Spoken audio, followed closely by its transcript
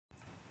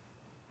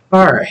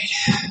All right,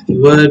 if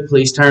you would,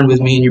 please turn with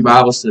me in your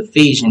Bibles to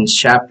Ephesians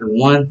chapter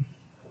 1.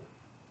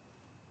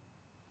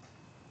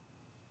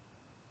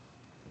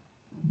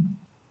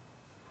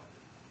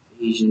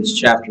 Ephesians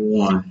chapter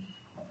 1.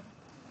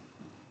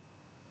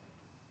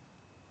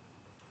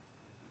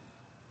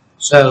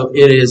 So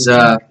it is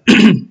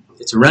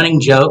it's a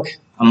running joke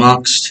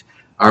amongst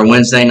our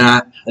Wednesday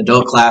night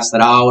adult class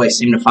that I always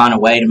seem to find a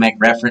way to make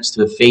reference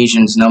to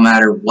Ephesians no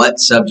matter what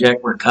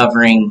subject we're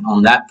covering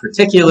on that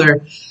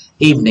particular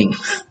evening.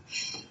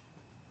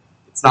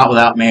 It's not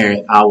without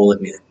merit, I will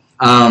admit.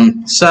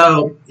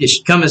 So it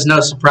should come as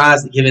no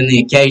surprise that given the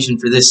occasion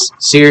for this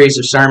series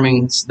of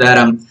sermons that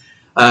I'm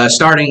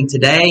starting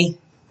today,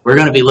 we're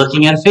going to be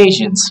looking at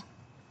Ephesians.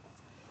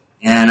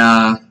 And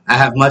I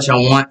have much I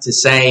want to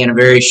say in a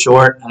very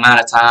short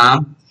amount of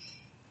time.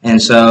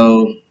 And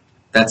so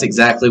that's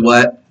exactly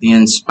what the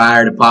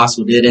inspired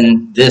apostle did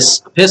in this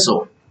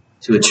epistle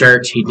to a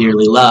church he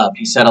dearly loved.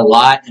 He said a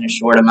lot in a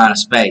short amount of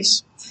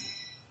space.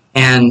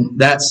 And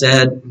that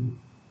said,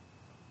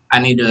 I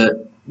need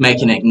to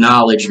make an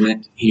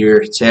acknowledgement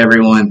here to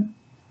everyone.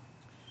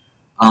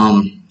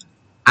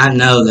 I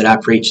know that I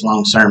preach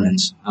long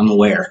sermons. I'm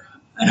aware.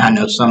 And I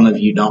know some of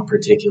you don't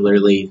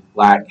particularly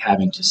like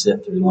having to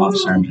sit through long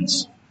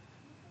sermons.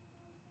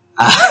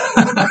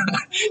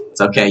 It's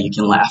okay, you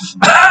can laugh.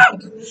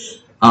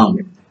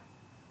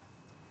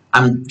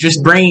 I'm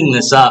just bringing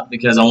this up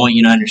because I want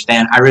you to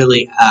understand I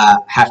really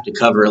have to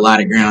cover a lot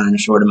of ground in a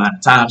short amount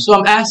of time. So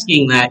I'm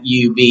asking that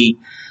you be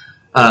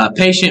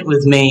patient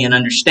with me and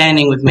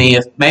understanding with me.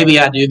 If maybe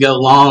I do go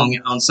long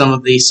on some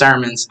of these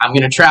sermons, I'm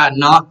going to try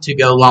not to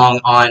go long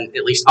on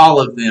at least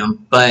all of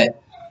them,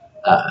 but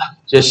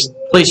just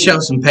please show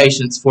some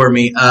patience for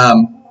me.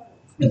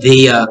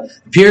 The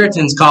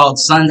Puritans called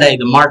Sunday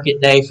the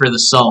market day for the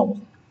soul,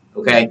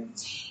 okay?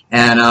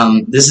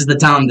 And this is the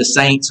time the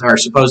saints are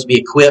supposed to be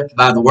equipped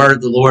by the word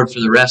of the Lord for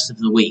the rest of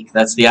the week.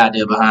 That's the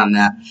idea behind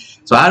that.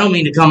 So I don't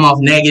mean to come off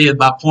negative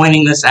by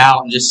pointing this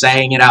out and just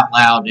saying it out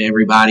loud to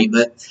everybody,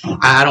 but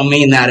I don't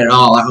mean that at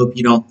all. I hope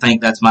you don't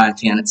think that's my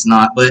intent. It's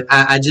not. But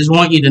I just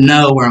want you to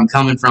know where I'm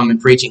coming from in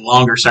preaching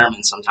longer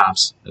sermons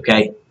sometimes,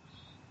 okay?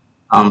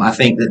 I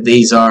think that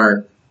these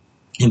are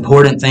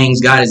important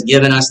things. God has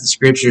given us the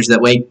scriptures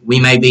that we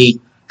may be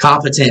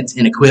competent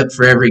and equipped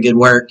for every good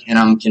work, and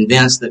I'm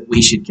convinced that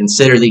we should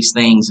consider these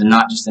things and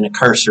not just in a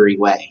cursory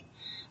way.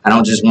 I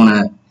don't just want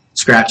to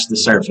scratch the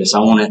surface. I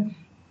want to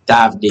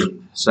dive deep.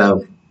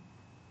 So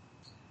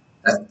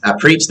I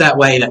preach that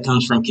way. That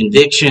comes from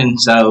conviction.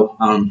 So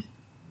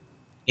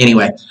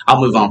anyway, I'll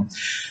move on.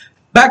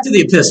 Back to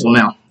the epistle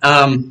now.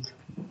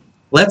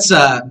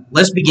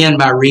 Let's begin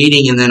by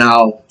reading, and then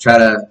I'll try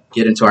to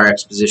get into our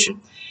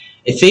exposition.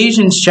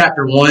 Ephesians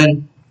chapter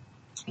 1,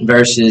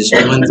 verses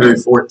 1 through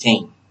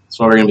 14. That's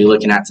what we're going to be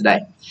looking at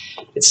today.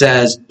 It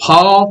says,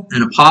 Paul,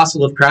 an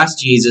apostle of Christ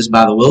Jesus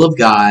by the will of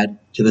God,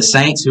 to the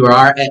saints who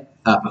are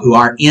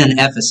in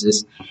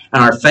Ephesus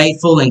and are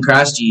faithful in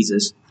Christ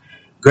Jesus,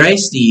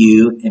 grace to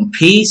you and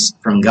peace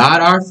from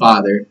God our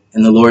Father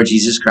and the Lord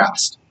Jesus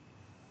Christ.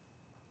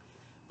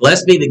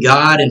 Blessed be the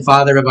God and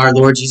Father of our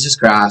Lord Jesus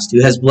Christ,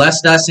 who has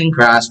blessed us in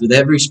Christ with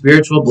every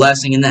spiritual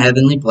blessing in the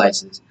heavenly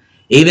places,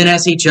 even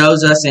as he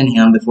chose us in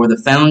him before the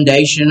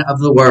foundation of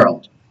the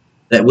world,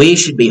 that we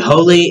should be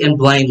holy and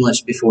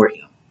blameless before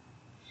him.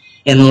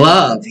 In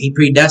love, he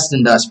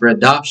predestined us for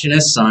adoption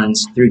as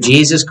sons through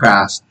Jesus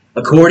Christ,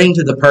 according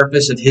to the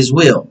purpose of his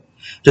will,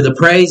 to the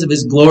praise of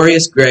his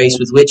glorious grace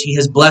with which he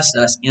has blessed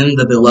us in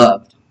the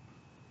beloved.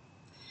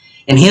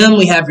 In him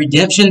we have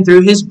redemption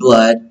through his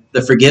blood,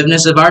 the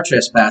forgiveness of our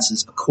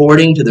trespasses,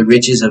 according to the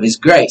riches of his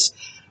grace,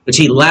 which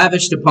he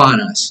lavished upon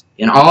us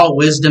in all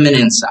wisdom and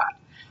insight,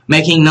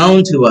 making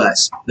known to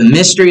us the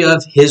mystery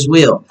of his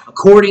will,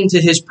 according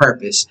to his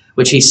purpose,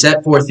 which he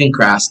set forth in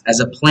Christ as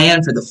a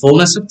plan for the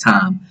fullness of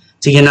time,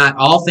 to unite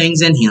all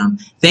things in him,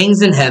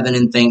 things in heaven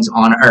and things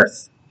on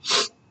earth.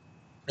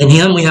 In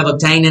him we have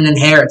obtained an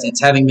inheritance,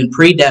 having been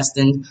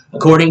predestined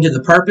according to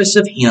the purpose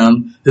of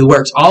him who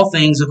works all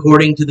things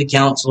according to the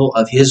counsel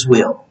of his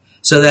will,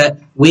 so that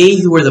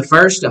we who were the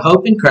first to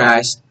hope in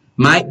Christ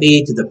might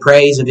be to the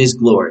praise of his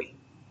glory.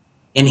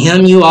 In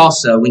him you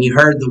also, when you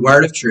heard the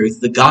word of truth,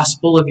 the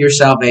gospel of your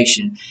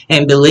salvation,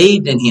 and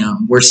believed in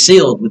him, were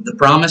sealed with the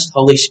promised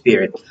Holy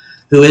Spirit,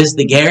 who is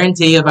the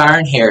guarantee of our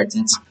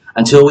inheritance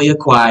until we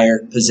acquire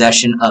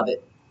possession of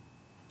it,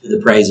 to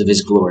the praise of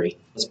his glory.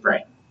 Let's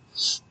pray.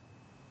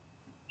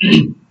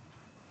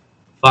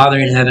 Father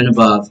in heaven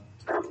above,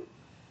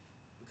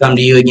 we come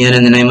to you again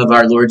in the name of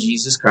our Lord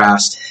Jesus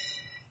Christ,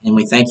 and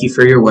we thank you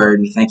for your word.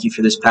 We thank you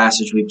for this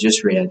passage we've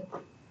just read.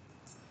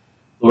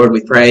 Lord,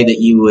 we pray that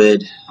you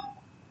would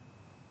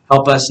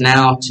help us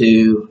now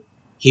to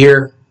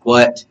hear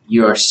what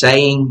you are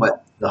saying,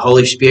 what the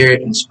Holy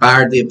Spirit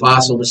inspired the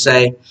apostle to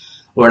say.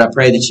 Lord, I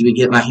pray that you would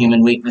get my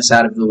human weakness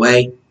out of the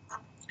way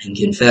and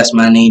confess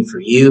my need for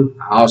you.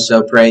 I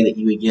also pray that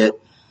you would get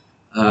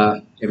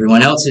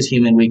everyone else's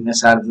human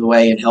weakness out of the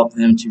way and help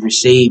them to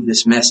receive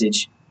this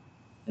message.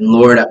 And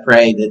Lord, I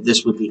pray that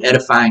this would be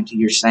edifying to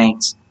your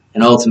saints.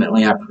 And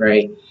ultimately, I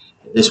pray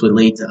that this would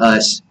lead to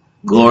us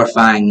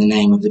glorifying the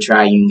name of the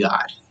triune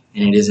God.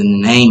 And it is in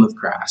the name of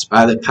Christ,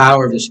 by the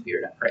power of the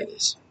Spirit, I pray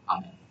this.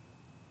 Amen.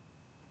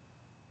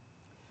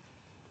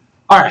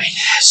 All right,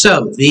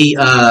 so the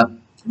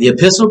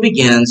epistle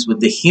begins with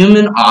the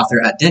human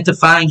author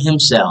identifying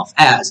himself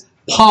as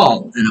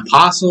Paul, an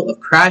apostle of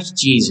Christ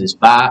Jesus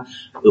by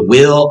the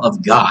will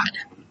of God.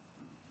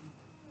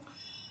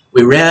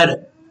 We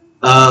read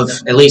of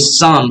at least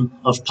some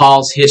of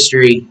Paul's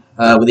history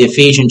with the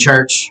Ephesian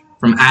church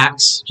from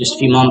Acts just a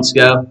few moments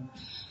ago.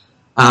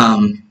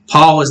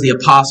 Paul was the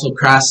apostle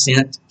Christ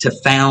sent to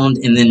found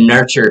and then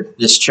nurture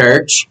this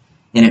church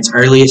in its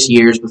earliest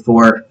years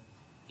before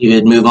he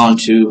would move on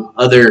to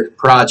other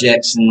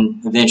projects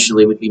and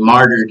eventually would be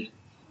martyred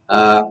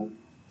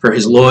for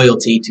his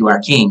loyalty to our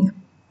King,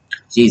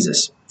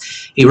 Jesus.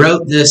 He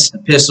wrote this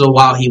epistle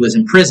while he was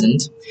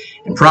imprisoned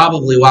and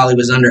probably while he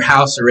was under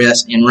house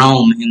arrest in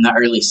Rome in the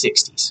early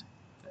 60s.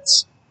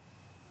 That's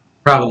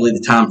probably the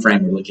time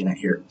frame we're looking at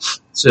here.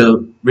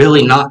 So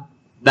really not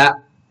that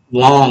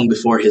long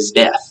before his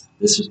death.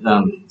 This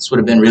would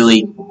have been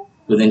really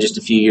within just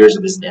a few years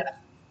of his death.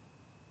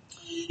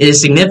 It is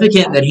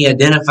significant that he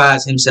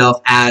identifies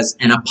himself as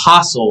an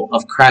apostle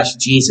of Christ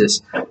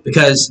Jesus,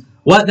 because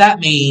what that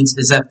means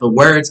is that the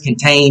words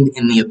contained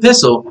in the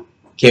epistle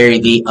carry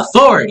the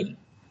authority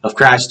of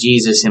Christ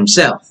Jesus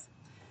himself.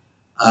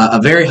 A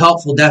very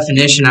helpful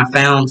definition I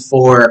found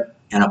for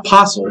an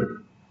apostle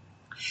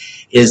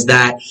is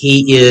that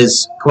he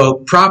is,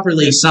 quote,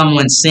 properly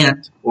someone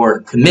sent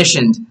or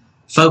commissioned,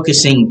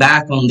 focusing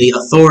back on the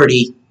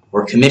authority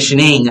or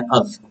commissioning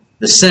of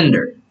the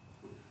sender.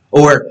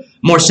 Or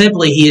more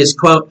simply, he is,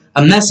 quote,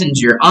 a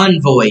messenger,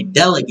 envoy,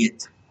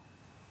 delegate,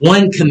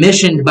 one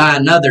commissioned by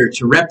another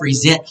to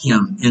represent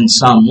him in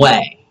some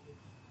way.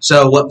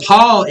 So what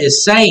Paul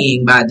is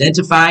saying by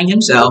identifying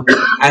himself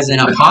as an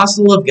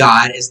apostle of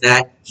God is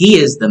that he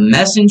is the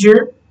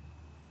messenger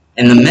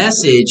and the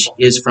message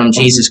is from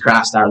Jesus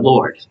Christ our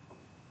Lord.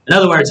 In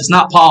other words, it's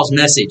not Paul's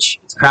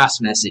message, it's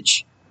Christ's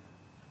message.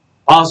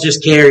 Paul's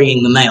just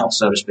carrying the mail,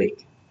 so to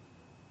speak.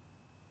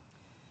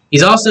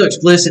 He's also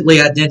explicitly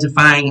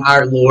identifying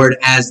our Lord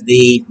as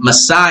the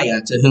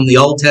Messiah to whom the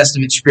Old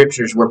Testament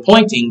scriptures were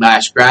pointing by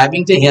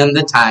ascribing to him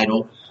the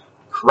title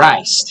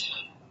Christ.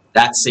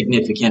 That's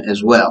significant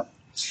as well.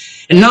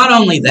 And not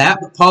only that,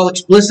 but Paul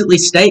explicitly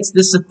states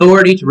this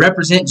authority to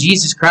represent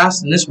Jesus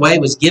Christ in this way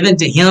was given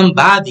to him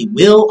by the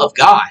will of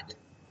God.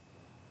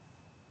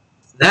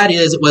 That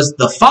is, it was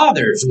the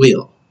Father's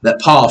will that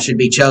Paul should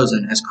be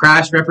chosen as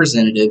Christ's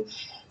representative,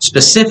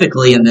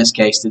 specifically in this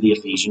case to the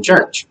Ephesian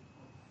church.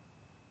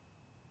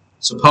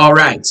 So Paul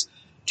writes,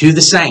 to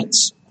the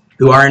saints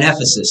who are in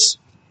Ephesus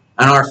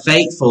and are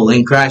faithful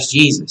in Christ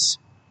Jesus.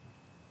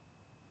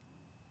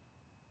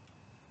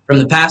 From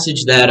the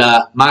passage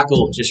that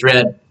Michael just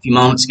read a few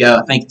moments ago,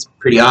 I think it's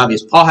pretty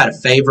obvious. Paul had a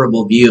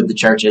favorable view of the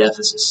church at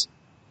Ephesus.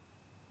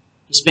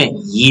 He spent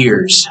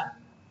years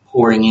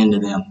pouring into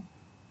them.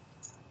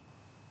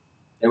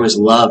 There was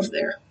love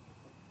there,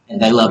 and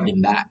they loved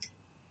him back.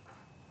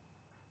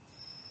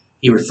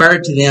 He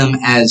referred to them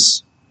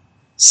as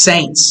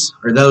saints,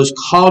 or those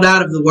called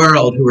out of the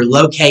world who were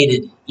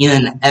located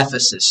in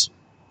Ephesus.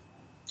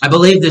 I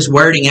believe this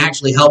wording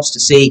actually helps to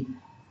see,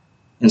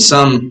 in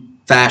some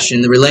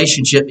fashion, the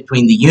relationship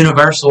between the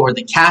universal or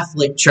the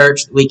Catholic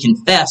church that we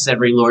confess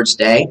every Lord's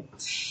Day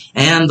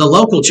and the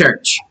local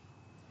church.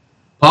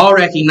 Paul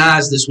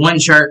recognized this one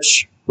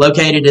church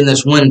located in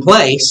this one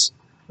place,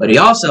 but he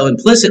also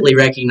implicitly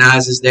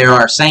recognizes there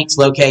are saints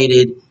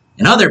located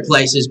in other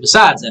places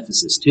besides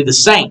Ephesus, to the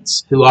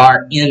saints who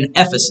are in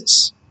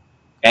Ephesus.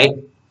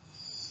 Okay?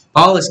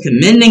 Paul is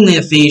commending the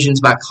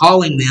Ephesians by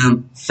calling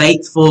them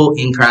faithful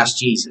in Christ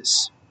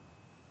Jesus.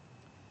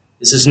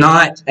 This is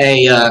not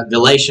a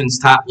Galatians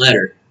type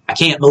letter. I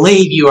can't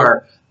believe you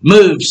are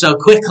moved so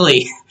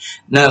quickly.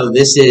 No,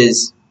 this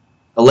is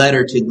a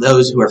letter to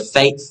those who are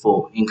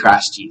faithful in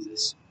Christ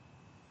Jesus.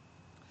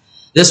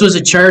 This was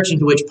a church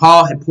into which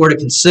Paul had poured a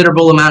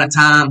considerable amount of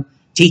time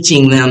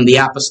teaching them the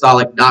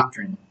apostolic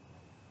doctrine.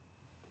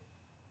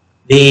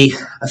 The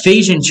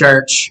Ephesian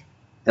church,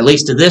 at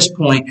least to this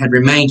point, had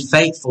remained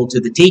faithful to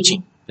the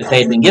teaching that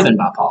they had been given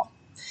by Paul.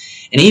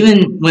 And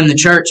even when the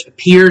church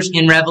appears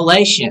in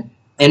Revelation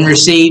and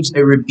receives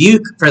a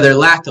rebuke for their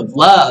lack of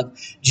love,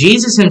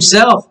 Jesus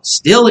himself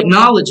still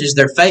acknowledges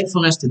their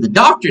faithfulness to the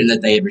doctrine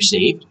that they had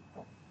received.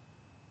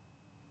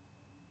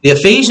 The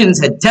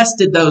Ephesians had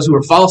tested those who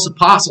were false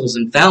apostles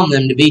and found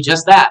them to be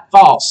just that,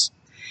 false.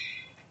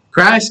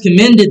 Christ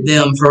commended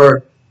them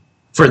for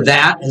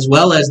that, as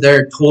well as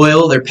their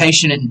toil, their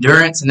patient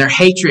endurance, and their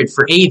hatred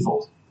for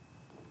evil.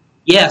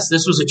 Yes,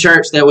 this was a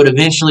church that would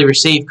eventually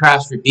receive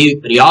Christ's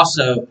rebuke, but he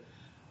also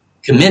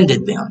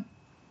commended them.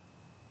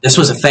 This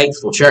was a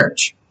faithful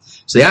church.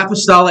 So the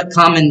apostolic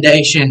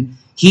commendation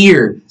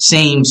here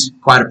seems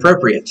quite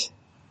appropriate.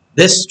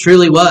 This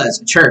truly was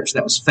a church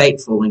that was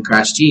faithful in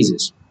Christ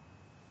Jesus.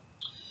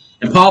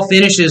 And Paul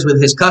finishes with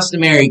his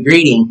customary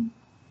greeting,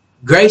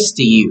 grace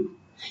to you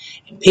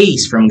and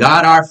peace from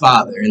God our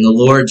Father and the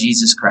Lord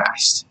Jesus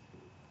Christ.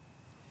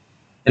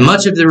 And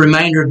much of the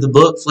remainder of the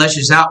book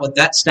fleshes out what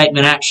that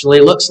statement actually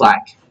looks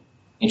like,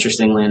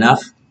 interestingly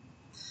enough.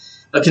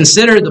 But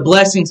consider the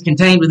blessings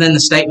contained within the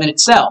statement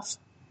itself.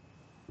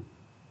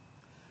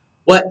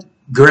 What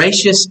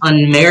gracious,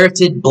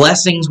 unmerited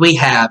blessings we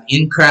have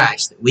in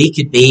Christ, that we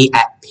could be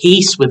at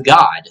peace with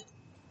God.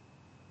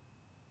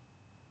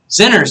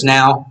 Sinners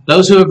now,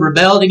 those who have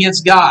rebelled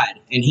against God,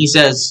 and he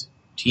says,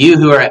 to you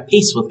who are at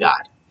peace with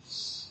God.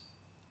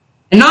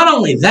 And not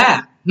only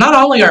that, not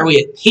only are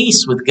we at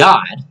peace with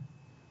God,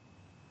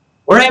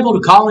 we're able to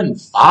call him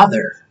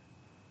Father.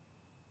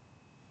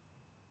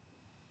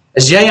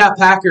 As J.I.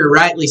 Packer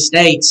rightly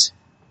states,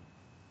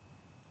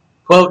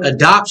 quote,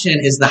 adoption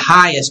is the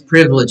highest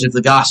privilege of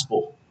the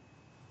gospel.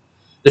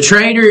 The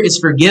traitor is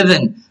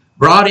forgiven,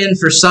 brought in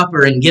for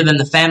supper, and given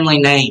the family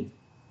name.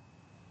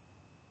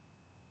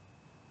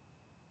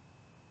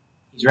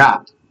 He's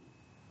right.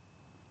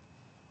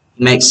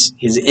 He makes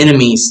his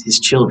enemies his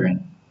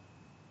children.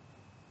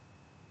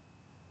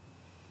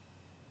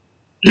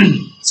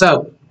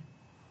 So,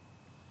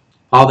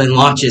 Paul then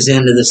launches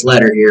into this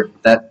letter here.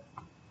 That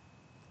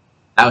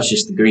was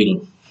just the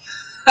greeting.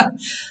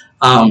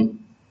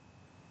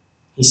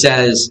 He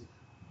says,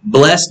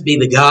 blessed be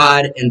the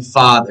God and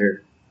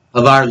Father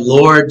of our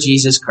Lord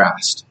Jesus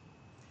Christ,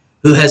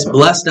 who has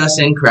blessed us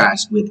in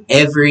Christ with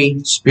every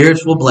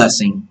spiritual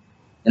blessing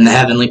in the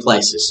heavenly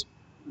places.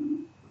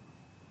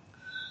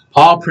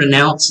 Paul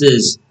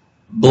pronounces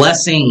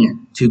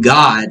blessing to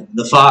God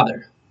the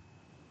Father.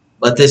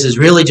 But this is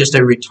really just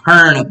a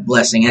return of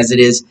blessing, as it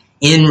is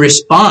in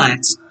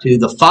response to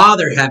the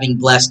Father having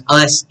blessed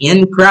us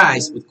in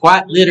Christ with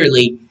quite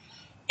literally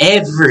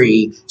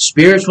every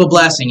spiritual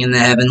blessing in the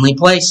heavenly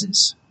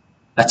places.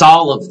 That's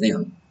all of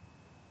them.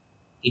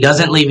 He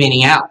doesn't leave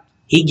any out.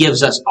 He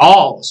gives us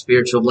all the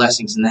spiritual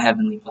blessings in the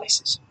heavenly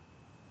places.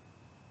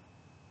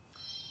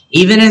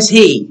 Even as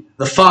he,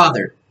 the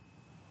Father,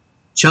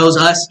 chose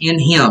us in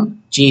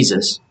him,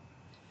 Jesus,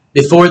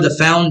 before the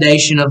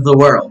foundation of the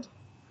world,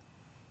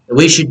 that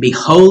we should be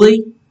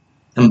holy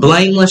and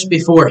blameless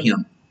before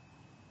him.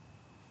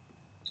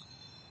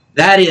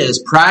 That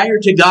is, prior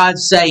to God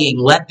saying,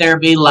 let there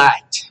be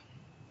light,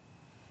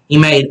 he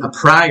made a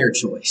prior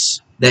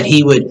choice that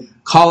he would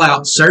call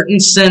out certain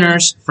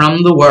sinners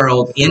from the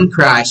world in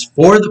Christ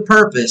for the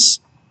purpose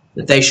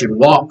that they should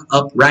walk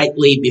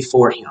uprightly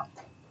before him.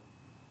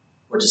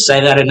 Or to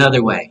say that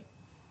another way,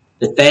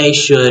 that they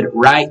should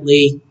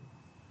rightly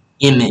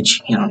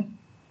image him.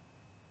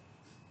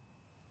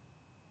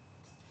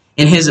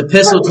 In his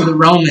epistle to the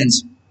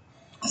Romans,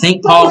 I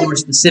think Paul more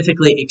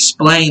specifically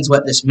explains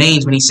what this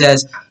means when he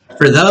says,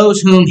 for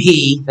those whom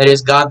he, that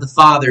is God the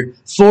Father,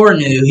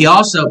 foreknew, he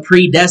also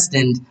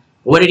predestined.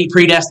 What did he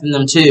predestine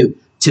them to?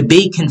 To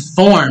be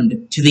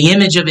conformed to the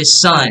image of his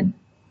Son,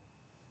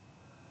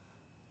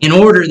 in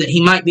order that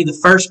he might be the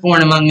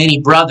firstborn among many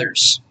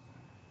brothers.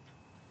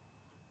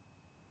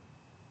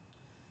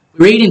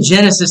 We read in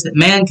Genesis that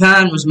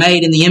mankind was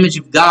made in the image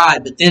of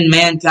God, but then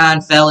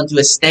mankind fell into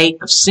a state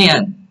of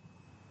sin.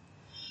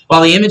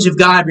 While the image of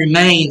God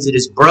remains, it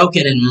is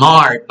broken and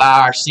marred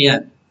by our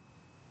sin.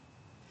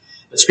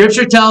 But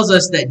Scripture tells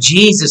us that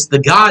Jesus, the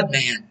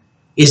God-man,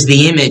 is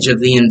the image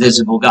of the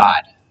invisible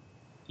God.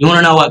 You want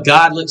to know what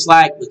God looks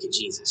like? Look at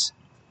Jesus.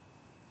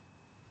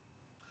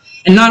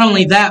 And not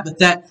only that, but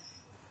that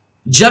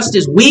just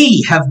as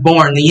we have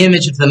borne the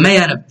image of the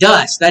man of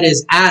dust, that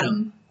is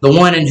Adam, the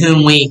one in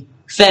whom we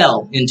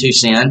fell into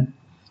sin,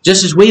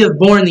 just as we have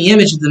borne the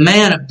image of the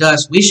man of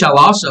dust, we shall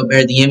also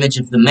bear the image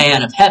of the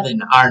man of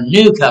heaven, our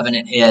new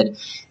covenant head,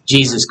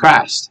 Jesus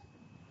Christ.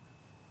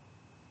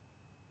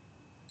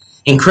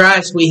 In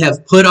Christ we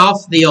have put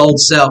off the old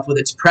self with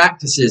its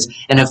practices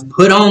and have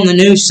put on the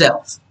new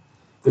self,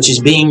 which is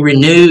being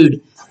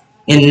renewed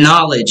in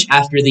knowledge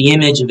after the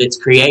image of its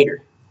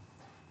Creator.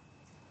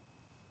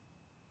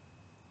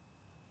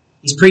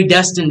 He's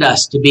predestined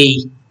us to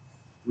be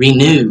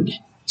renewed.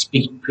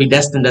 He's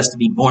predestined us to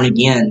be born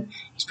again.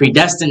 He's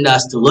predestined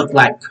us to look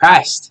like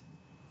Christ.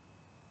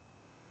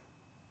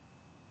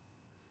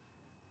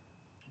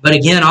 But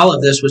again, all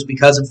of this was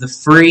because of the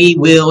free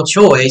will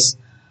choice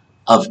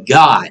of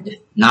God,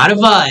 not of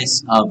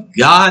us, of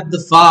God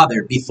the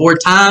Father, before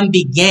time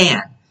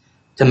began,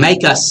 to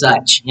make us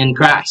such in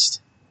Christ.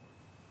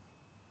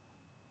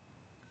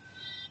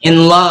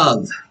 In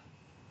love,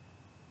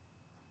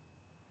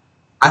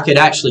 I could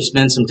actually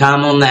spend some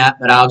time on that,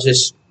 but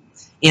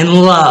in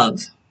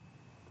love,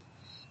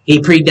 he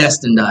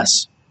predestined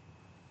us.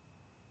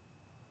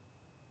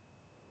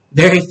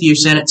 Very few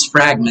sentence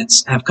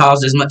fragments have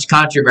caused as much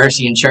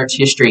controversy in church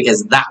history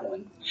as that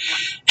one.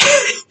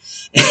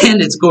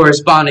 And its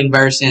corresponding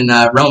verse in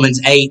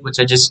Romans 8, which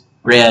I just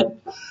read.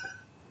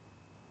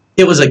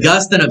 It was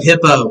Augustine of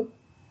Hippo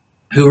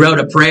who wrote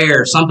a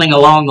prayer, something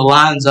along the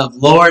lines of,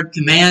 Lord,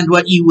 command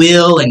what you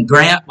will and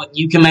grant what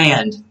you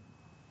command.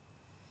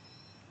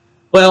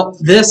 Well,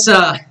 this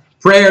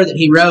prayer that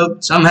he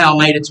wrote somehow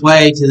made its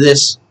way to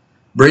this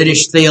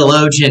British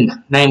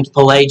theologian named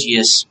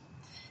Pelagius.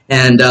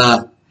 And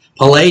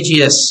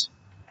Pelagius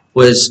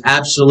was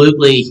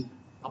absolutely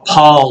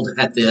appalled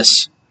at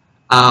this.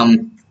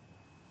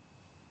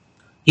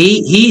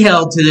 He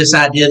held to this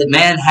idea that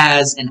man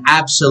has an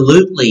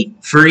absolutely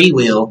free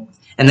will,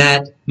 and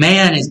that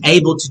man is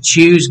able to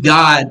choose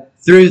God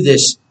through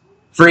this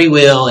free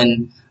will,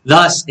 and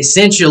thus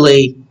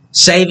essentially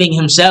saving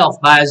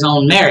himself by his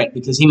own merit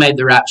because he made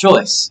the right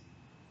choice,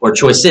 or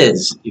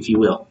choices, if you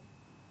will.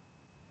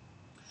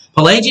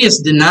 Pelagius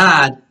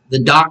denied the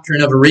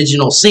doctrine of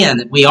original sin,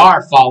 that we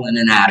are fallen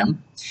in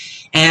Adam,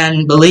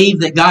 and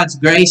believed that God's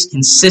grace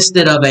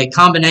consisted of a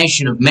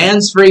combination of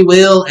man's free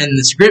will and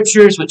the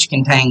Scriptures, which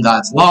contain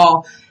God's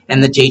law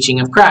and the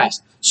teaching of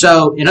Christ.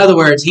 So, in other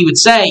words, he would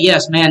say,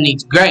 yes, man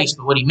needs grace,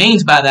 but what he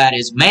means by that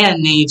is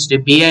man needs to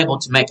be able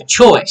to make a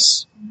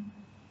choice.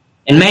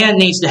 And man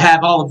needs to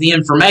have all of the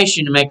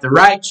information to make the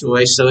right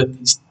choice, so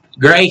it's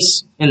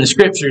grace in the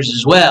Scriptures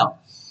as well.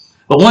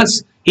 But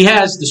once he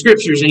has the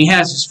Scriptures and he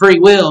has his free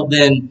will,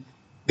 then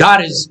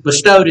God has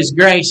bestowed his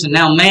grace, and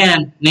now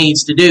man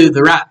needs to do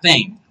the right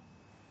thing.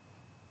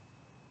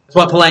 That's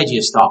what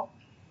Pelagius taught.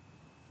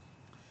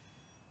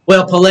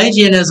 Well,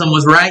 Pelagianism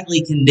was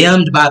rightly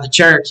condemned by the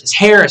church as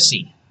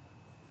heresy,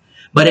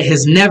 but it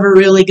has never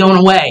really gone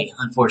away,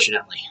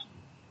 unfortunately.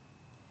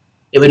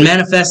 It would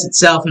manifest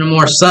itself in a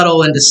more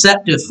subtle and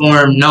deceptive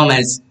form known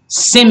as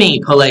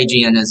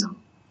semi-Pelagianism.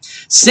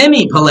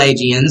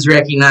 Semi-Pelagians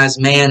recognize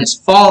man as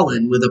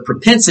fallen with a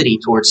propensity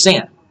towards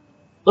sin. A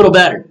little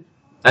better.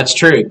 That's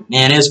true.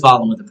 Man is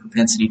fallen with a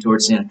propensity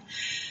towards sin.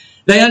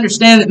 They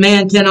understand that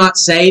man cannot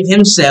save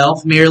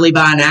himself merely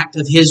by an act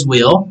of his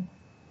will,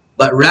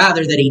 but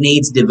rather that he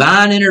needs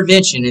divine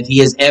intervention if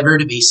he is ever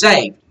to be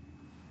saved.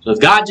 So if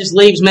God just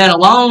leaves man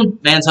alone,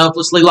 man's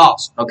hopelessly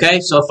lost.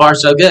 Okay, so far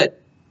so good.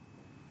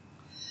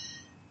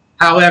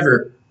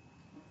 However,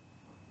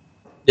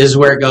 this is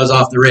where it goes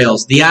off the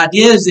rails. The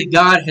idea is that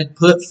God had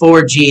put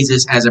forward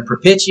Jesus as a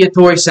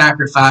propitiatory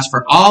sacrifice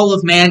for all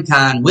of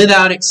mankind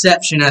without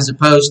exception, as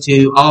opposed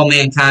to all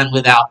mankind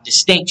without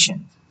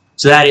distinction.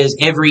 So that is,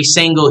 every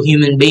single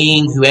human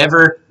being who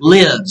ever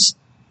lives,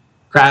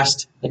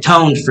 Christ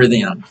atoned for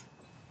them,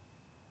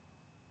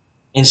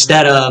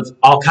 instead of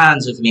all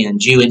kinds of men,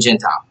 Jew and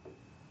Gentile.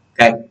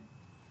 Okay?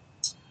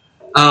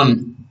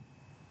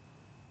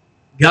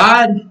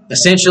 God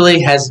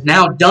essentially has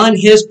now done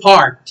his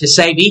part to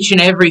save each and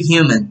every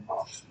human.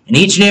 And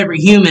each and every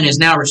human is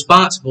now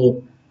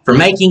responsible for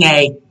making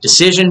a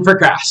decision for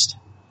Christ.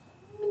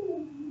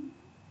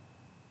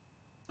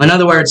 In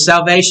other words,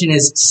 salvation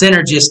is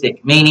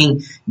synergistic,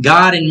 meaning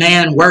God and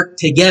man work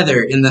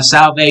together in the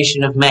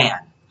salvation of man.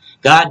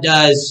 God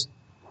does,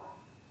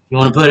 if you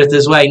want to put it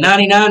this way,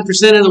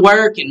 99% of the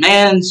work, and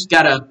man's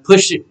got to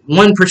push it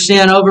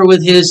 1% over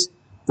with his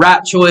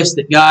right choice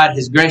that God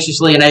has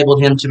graciously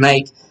enabled him to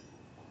make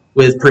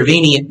with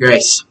prevenient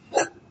grace.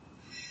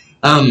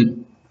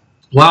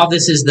 While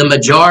this is the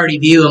majority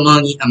view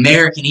among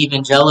American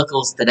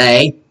evangelicals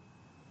today,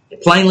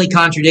 it plainly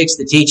contradicts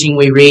the teaching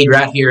we read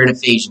right here in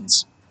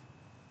Ephesians.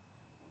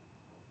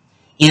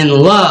 In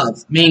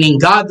love, meaning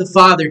God the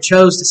Father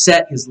chose to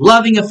set his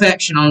loving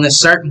affection on this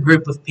certain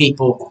group of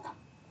people,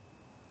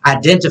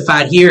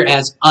 identified here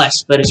as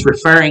us, but it's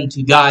referring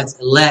to God's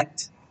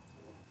elect.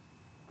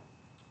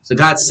 So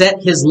God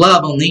set his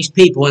love on these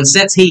people, and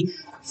since he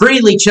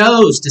freely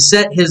chose to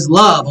set his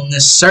love on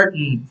this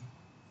certain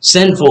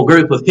sinful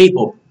group of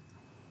people,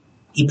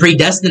 he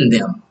predestined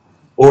them,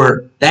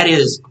 or that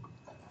is,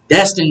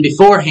 destined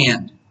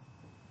beforehand.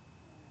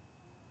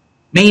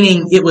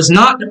 Meaning it was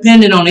not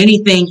dependent on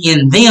anything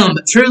in them,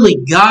 but truly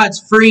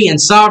God's free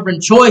and sovereign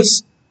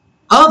choice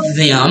of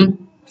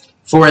them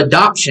for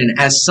adoption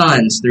as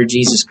sons through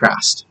Jesus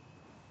Christ.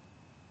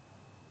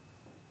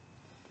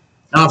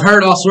 Now, I've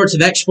heard all sorts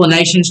of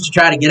explanations to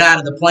try to get out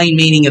of the plain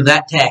meaning of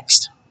that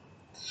text.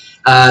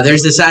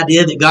 There's this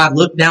idea that God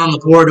looked down the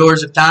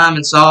corridors of time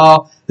and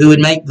saw who would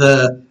make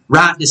the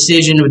right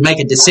decision, would make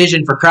a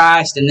decision for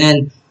Christ, and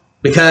then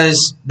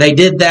because they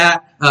did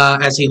that,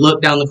 as he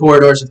looked down the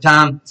corridors of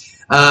time,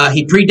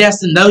 he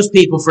predestined those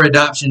people for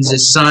adoptions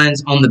as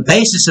sons on the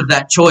basis of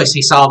that choice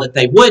he saw that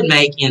they would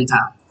make in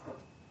time.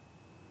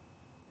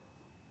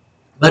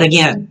 But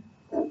again,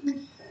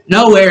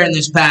 nowhere in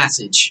this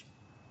passage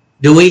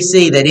do we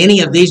see that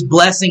any of these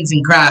blessings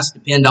in Christ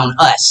depend on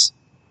us.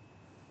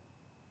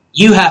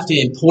 You have to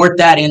import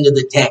that into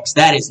the text.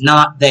 That is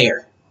not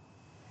there.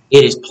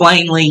 It is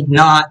plainly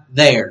not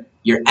there.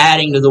 You're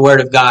adding to the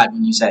Word of God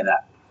when you say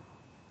that.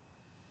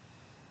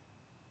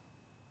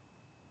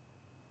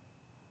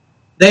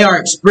 They are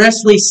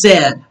expressly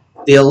said,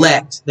 the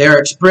elect, they are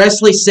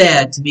expressly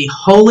said to be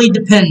wholly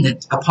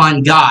dependent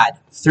upon God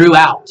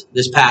throughout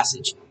this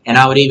passage. And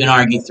I would even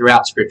argue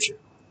throughout Scripture.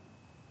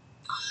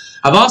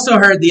 I've also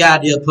heard the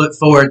idea put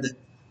forward that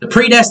the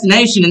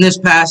predestination in this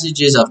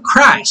passage is of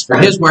Christ for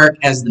his work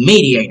as the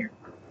mediator.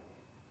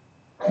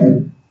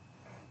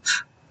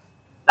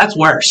 That's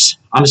worse,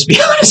 I'm just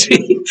being honest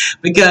with you,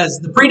 because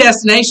the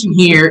predestination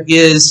here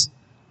is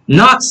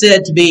not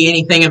said to be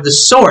anything of the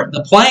sort.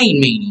 The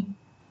plain meaning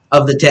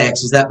of the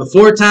text is that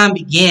before time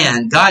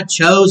began, God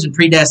chose and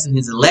predestined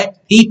his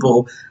elect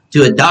people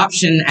to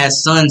adoption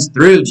as sons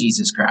through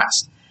Jesus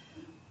Christ.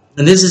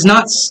 And this is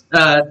not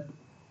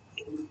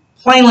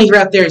plainly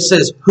right there. It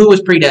says, who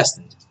was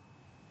predestined?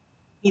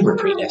 We were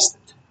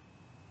predestined.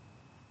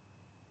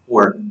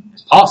 Or,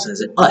 as Paul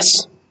says it,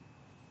 us.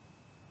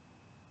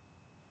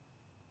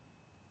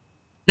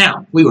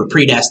 Now, we were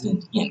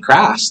predestined in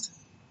Christ.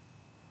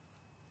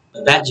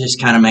 But that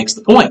just kind of makes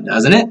the point,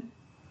 doesn't it?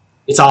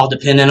 It's all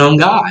dependent on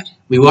God.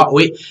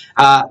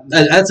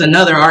 That's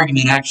another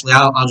argument, actually.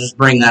 I'll just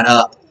bring that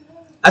up.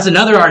 That's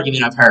another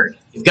argument I've heard.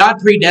 If God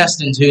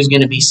predestines who's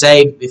going to be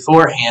saved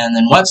beforehand,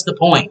 then what's the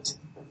point?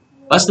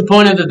 What's the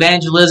point of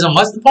evangelism?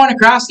 What's the point of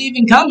Christ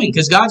even coming?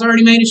 Because God's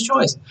already made His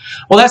choice.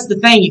 Well, that's the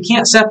thing. You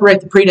can't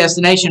separate the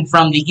predestination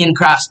from the in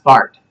Christ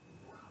part.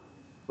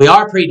 We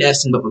are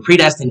predestined, but we're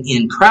predestined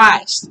in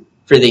Christ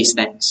for these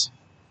things.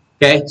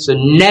 Okay? So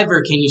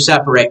never can you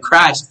separate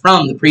Christ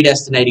from the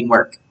predestinating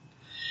work.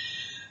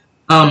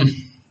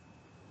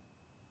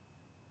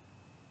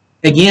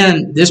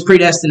 Again, this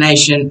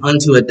predestination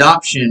unto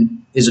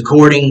adoption is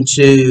according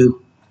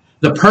to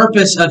the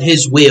purpose of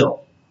His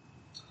will,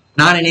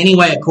 not in any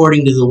way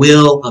according to the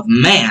will of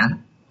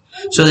man,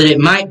 so that it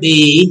might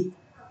be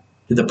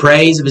to the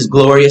praise of His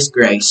glorious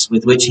grace,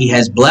 with which He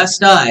has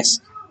blessed us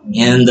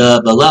in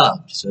the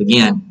beloved. So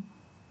again,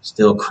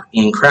 still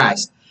in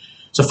Christ.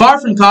 So far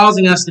from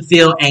causing us to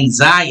feel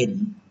anxiety,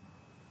 and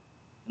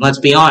let's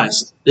be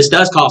honest, this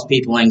does cause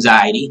people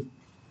anxiety.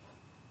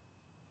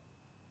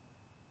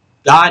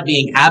 God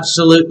being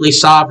absolutely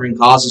sovereign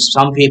causes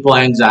some people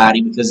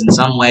anxiety because in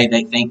some way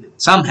they think that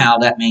somehow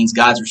that means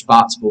God's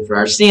responsible for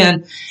our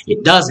sin.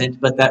 It doesn't,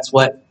 but that's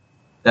what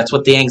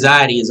the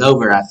anxiety is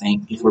over, I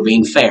think, if we're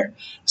being fair.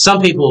 Some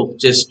people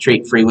just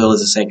treat free will as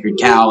a sacred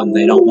cow and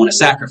they don't want to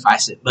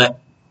sacrifice it, but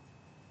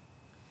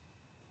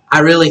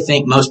I really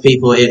think most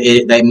people,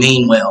 they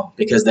mean well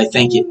because they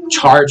think it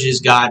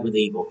charges God with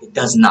evil. It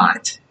does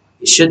not.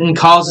 It shouldn't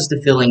cause us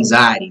to feel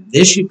anxiety.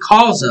 This should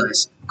cause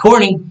us,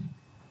 according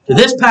to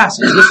this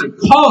passage, this should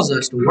cause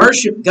us to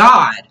worship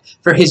God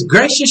for His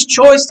gracious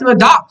choice to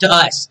adopt to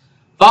us,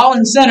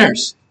 fallen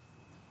sinners.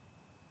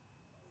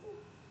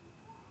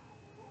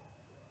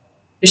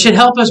 It should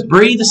help us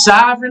breathe a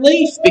sigh of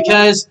relief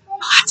because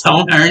I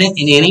don't earn it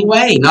in any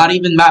way, not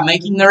even by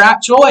making the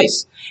right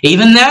choice.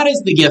 Even that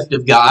is the gift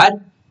of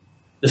God,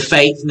 the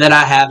faith that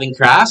I have in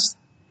Christ.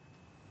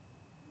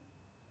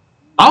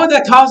 Why would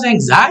that cause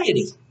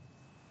anxiety?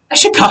 That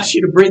should cause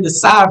you to breathe a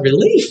sigh of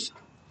relief.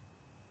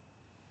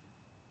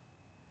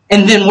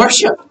 And then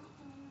worship.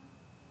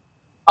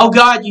 Oh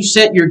God, you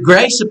set your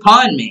grace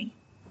upon me.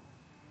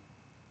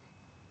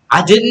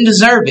 I didn't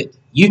deserve it.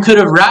 You could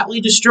have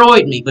rightly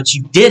destroyed me, but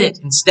you didn't.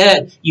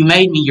 Instead, you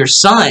made me your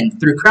son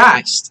through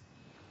Christ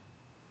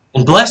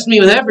and blessed me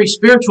with every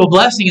spiritual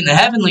blessing in the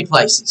heavenly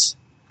places.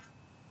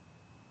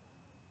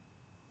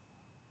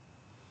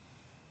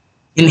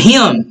 In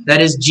Him,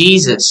 that is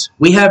Jesus,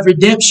 we have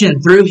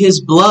redemption through His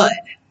blood.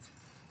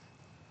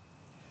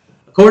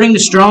 According to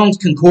Strong's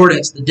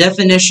Concordance, the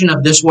definition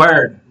of this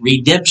word,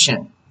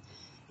 redemption,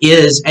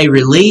 is a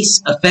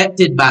release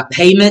effected by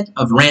payment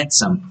of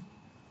ransom.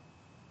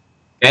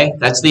 Okay,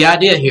 that's the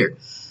idea here.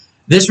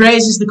 This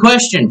raises the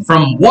question,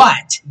 from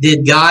what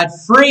did God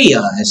free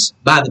us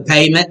by the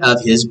payment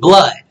of His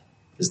blood?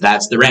 Because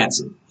that's the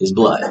ransom, His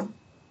blood.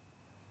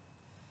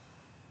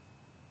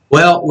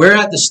 Well, we're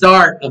at the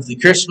start of the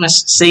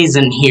Christmas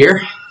season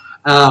here.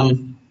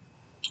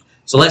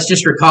 So let's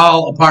just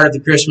recall a part of the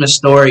Christmas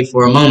story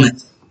for a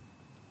moment.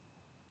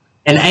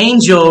 An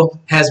angel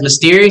has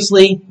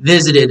mysteriously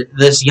visited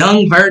this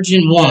young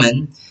virgin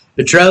woman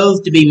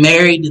betrothed to be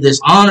married to this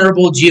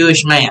honorable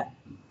Jewish man.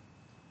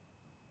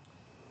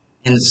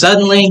 And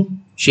suddenly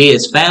she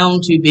is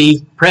found to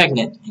be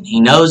pregnant, and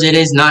he knows it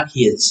is not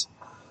his.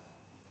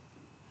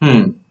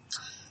 Her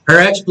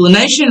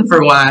explanation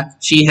for why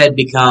she had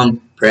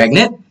become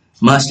pregnant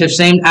must have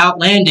seemed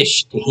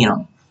outlandish to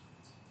him.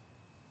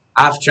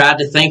 I've tried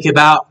to think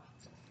about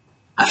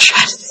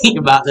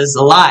this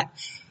a lot.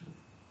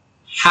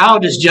 How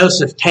does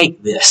Joseph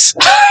take this?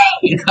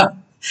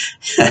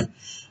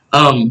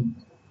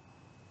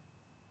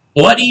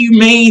 What do you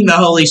mean the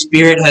Holy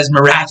Spirit has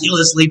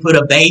miraculously put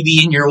a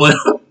baby in your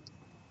womb?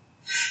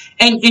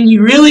 And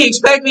you really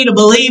expect me to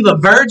believe a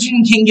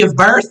virgin can give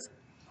birth?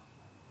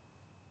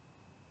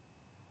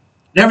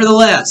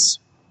 Nevertheless,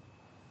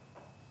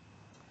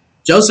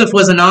 Joseph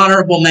was an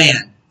honorable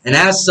man, and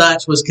as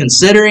such was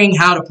considering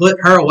how to put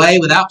her away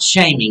without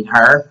shaming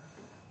her.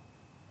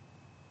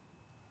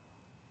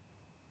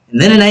 And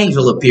then an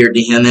angel appeared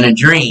to him in a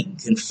dream,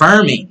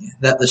 confirming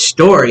that the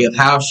story of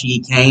how she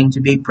came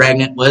to be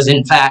pregnant was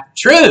in fact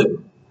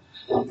true.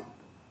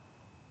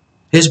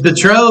 His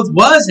betrothed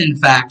was in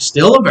fact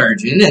still a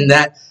virgin, and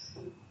that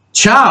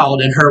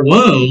child in her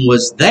womb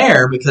was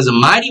there because a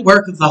mighty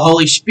work of the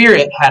Holy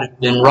Spirit had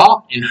been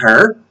wrought in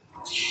her,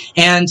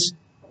 and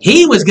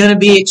he was going to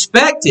be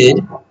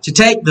expected to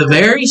take the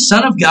very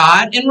Son of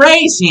God and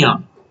raise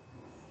him.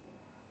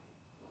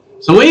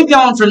 So we've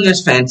gone from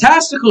this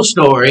fantastical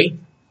story,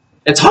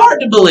 it's hard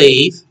to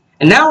believe,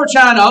 and now we're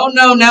trying to,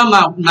 now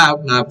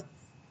my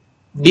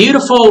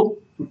beautiful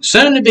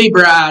soon-to-be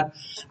bride,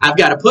 I've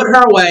got to put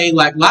her away.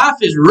 Like, life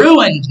is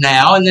ruined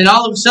now. And then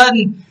all of a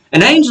sudden,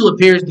 an angel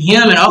appears to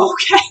him, and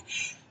okay,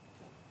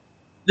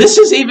 this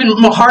is even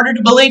harder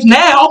to believe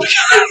now.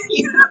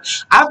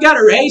 I've got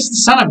to raise the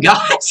Son of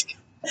God.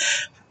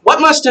 What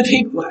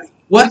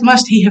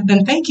must he have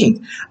been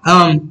thinking?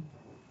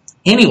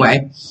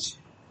 Anyway,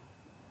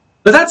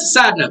 but that's a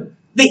side note.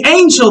 The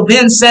angel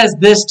then says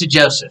this to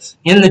Joseph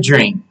in the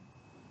dream.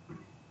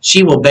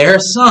 She will bear a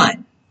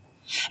son,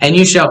 and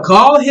you shall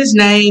call his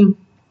name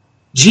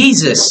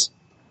Jesus,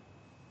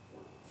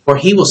 for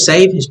he will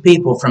save his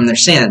people from their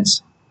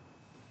sins.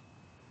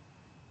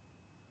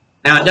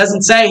 Now, it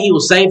doesn't say he will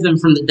save them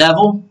from the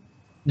devil.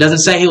 It doesn't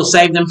say he will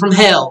save them from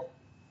hell.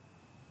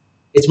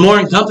 It's more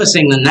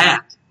encompassing than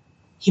that.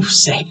 He will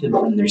save them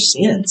from their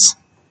sins.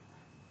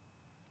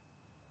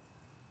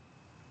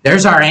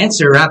 There's our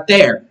answer right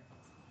there.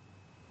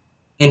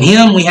 In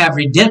him we have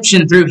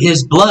redemption through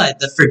his blood,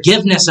 the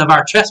forgiveness of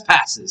our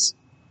trespasses.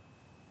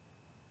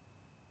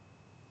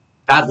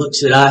 God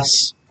looks at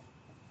us,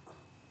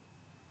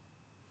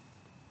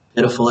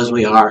 pitiful as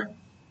we are,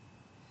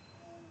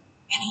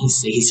 and he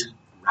sees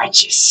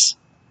righteous.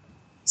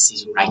 He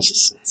sees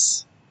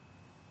righteousness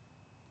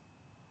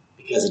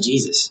because of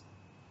Jesus.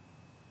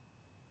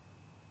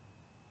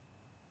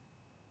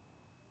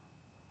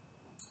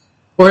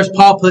 Or as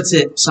Paul puts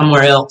it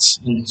somewhere else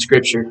in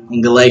Scripture,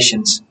 in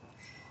Galatians,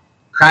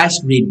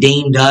 Christ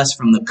redeemed us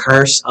from the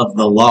curse of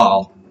the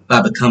law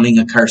by becoming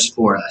a curse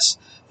for us.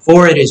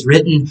 For it is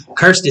written,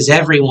 cursed is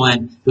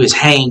everyone who is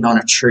hanged on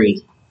a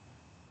tree.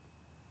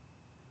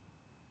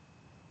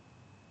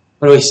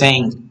 What are we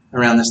saying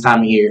around this time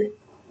of year?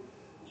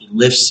 He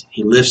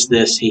lifts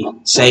this, he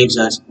saves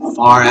us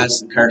far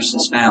as the curse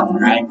is found,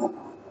 right?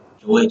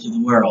 Joy to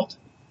the world.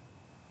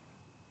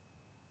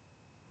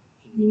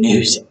 He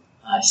renews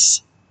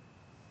us.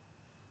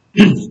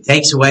 He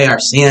takes away our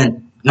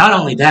sin. Not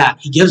only that,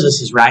 he gives us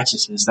his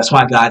righteousness. That's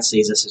why God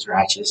sees us as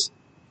righteous.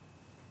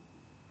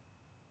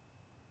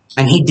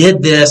 And he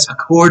did this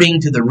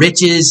according to the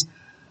riches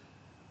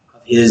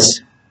of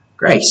his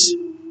grace,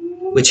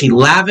 which he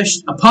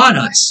lavished upon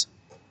us.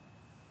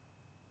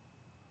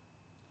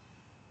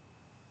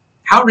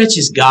 How rich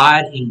is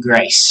God in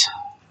grace?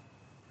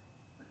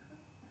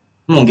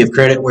 I'm going to give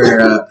credit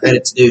where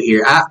credit's due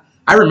here.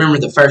 I remember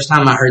the first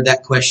time I heard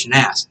that question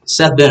asked.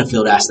 Seth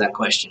Benefield asked that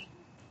question.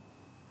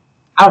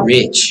 How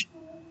rich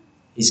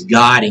is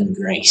God in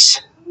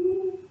grace?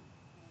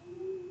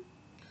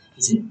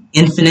 He's an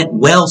infinite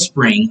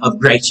wellspring of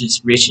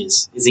gracious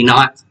riches, is he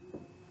not?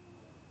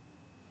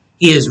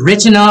 He is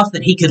rich enough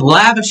that he could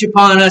lavish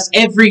upon us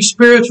every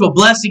spiritual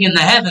blessing in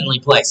the heavenly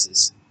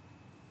places.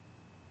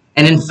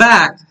 And in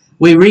fact,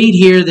 we read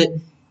here that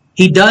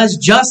he does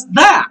just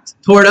that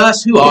toward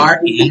us who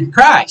are in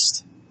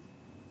Christ.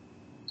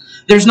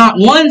 There's not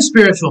one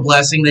spiritual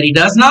blessing that he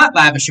does not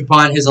lavish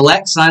upon his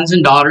elect sons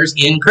and daughters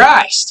in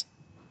Christ.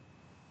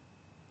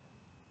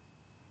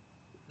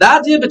 The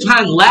idea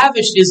behind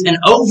lavished is an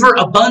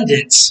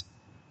overabundance.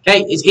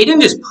 Okay, he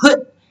didn't just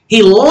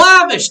he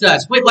lavished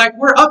us with like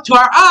we're up to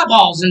our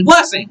eyeballs in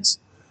blessings.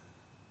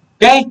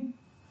 Okay?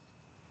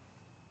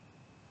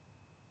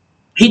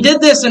 He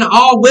did this in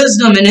all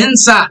wisdom and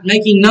insight,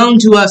 making known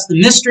to us the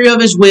mystery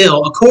of his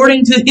will,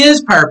 according to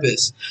his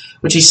purpose,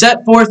 which he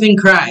set forth in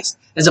Christ,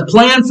 as a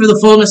plan for the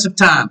fullness of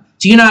time,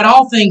 to unite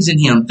all things in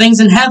him, things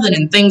in heaven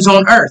and things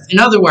on earth. In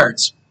other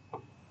words,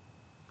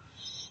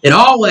 it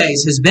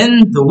always has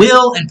been the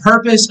will and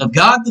purpose of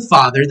God the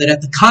Father that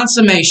at the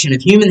consummation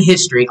of human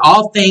history,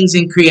 all things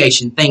in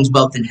creation, things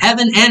both in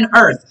heaven and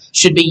earth,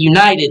 should be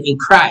united in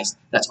Christ.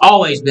 That's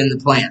always been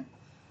the plan.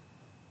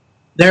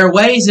 There are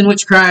ways in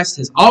which Christ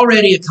has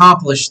already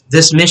accomplished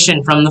this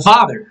mission from the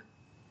Father.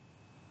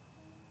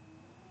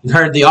 You've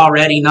heard the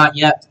already, not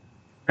yet,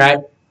 right?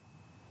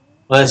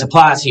 Well, this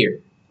applies here.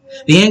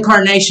 The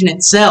incarnation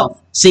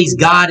itself sees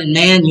God and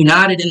man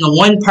united in the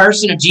one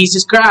person of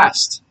Jesus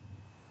Christ.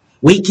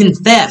 We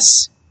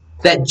confess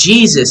that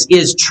Jesus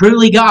is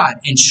truly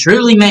God and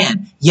truly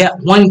man, yet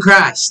one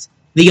Christ,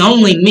 the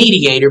only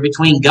mediator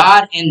between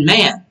God and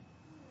man.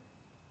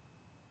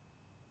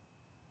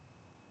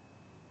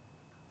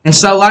 And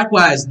so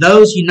likewise,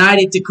 those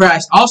united to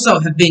Christ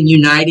also have been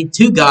united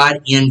to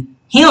God in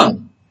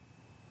him.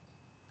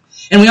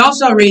 And we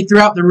also read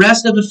throughout the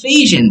rest of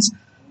Ephesians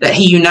that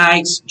he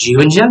unites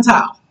Jew and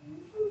Gentile.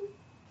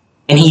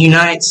 And he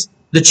unites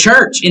the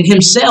church in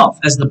himself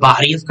as the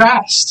body of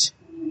Christ.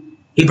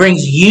 He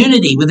brings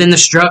unity within the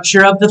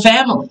structure of the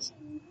family.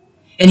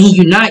 And he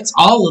unites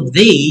all of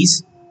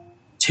these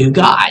to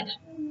God.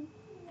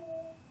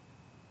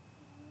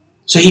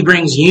 So he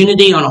brings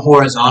unity on a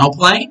horizontal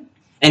plane,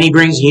 and he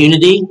brings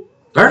unity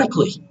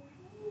vertically.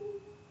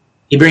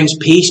 He brings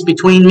peace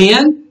between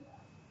men, and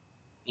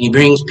he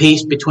brings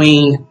peace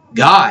between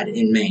God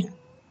and man.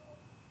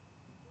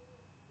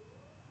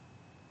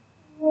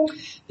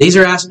 These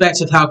are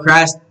aspects of how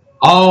Christ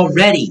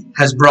already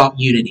has brought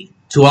unity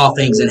to all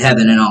things in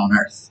heaven and on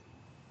earth.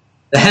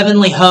 The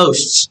heavenly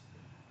hosts,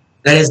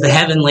 that is the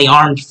heavenly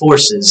armed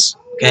forces,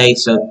 okay,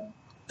 so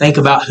Think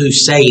about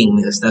who's saying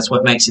this. That's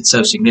what makes it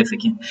so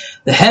significant.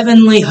 The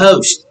heavenly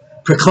host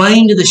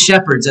proclaimed to the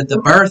shepherds at the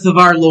birth of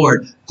our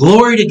Lord,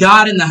 glory to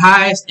God in the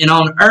highest, and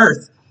on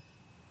earth,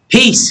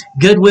 peace,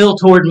 goodwill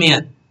toward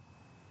men.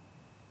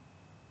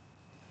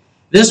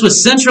 This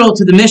was central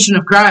to the mission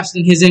of Christ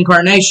in his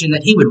incarnation,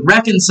 that he would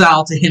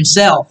reconcile to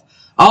himself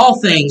all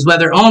things,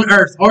 whether on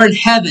earth or in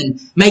heaven,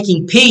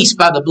 making peace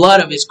by the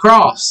blood of his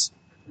cross.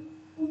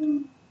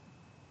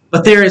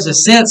 But there is a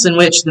sense in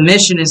which the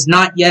mission is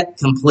not yet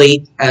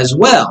complete as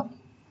well.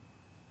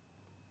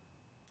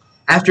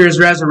 After his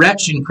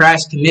resurrection,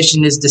 Christ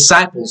commissioned his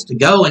disciples to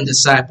go and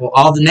disciple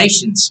all the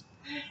nations.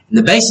 And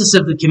the basis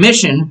of the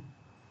commission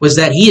was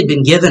that he had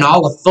been given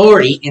all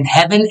authority in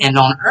heaven and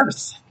on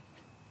earth.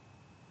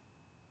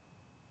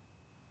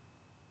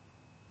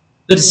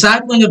 The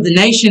discipling of the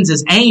nations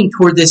is aimed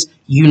toward this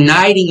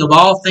uniting of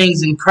all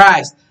things in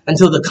Christ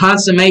until the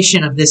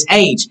consummation of this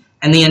age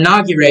and the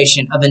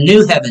inauguration of a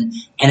new heaven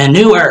and a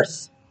new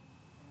earth.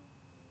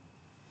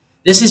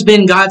 This has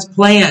been God's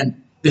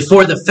plan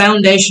before the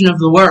foundation of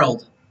the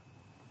world.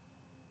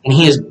 And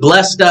he has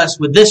blessed us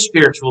with this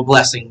spiritual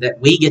blessing that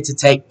we get to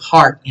take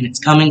part in its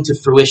coming to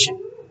fruition.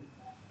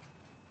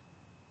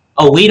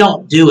 Oh, we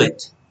don't do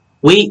it.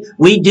 We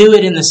do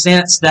it in the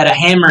sense that a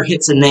hammer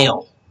hits a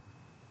nail.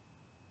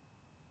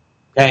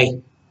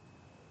 Okay?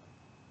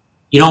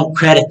 You don't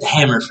credit the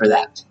hammer for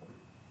that.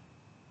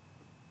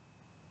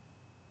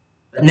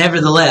 But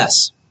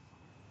nevertheless,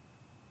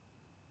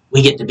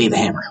 we get to be the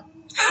hammer.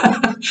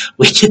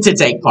 We get to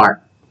take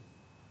part.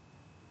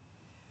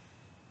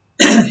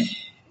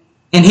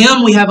 In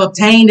him we have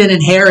obtained an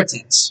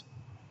inheritance.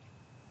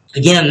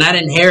 Again, that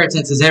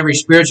inheritance is every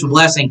spiritual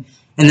blessing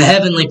in the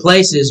heavenly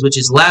places which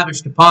is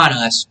lavished upon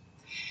us,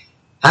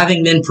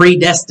 having been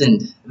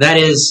predestined. That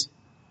is,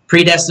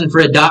 predestined for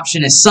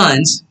adoption as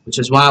sons, which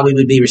is why we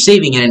would be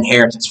receiving an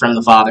inheritance from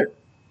the Father.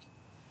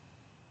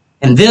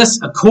 And this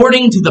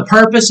according to the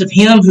purpose of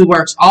him who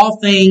works all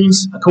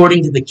things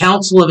according to the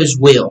counsel of his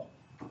will.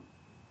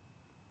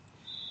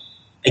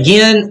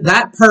 Again,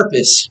 that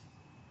purpose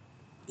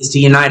is to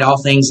unite all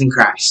things in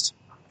Christ.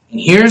 And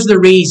here's the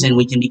reason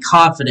we can be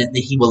confident that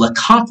he will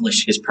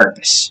accomplish his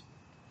purpose.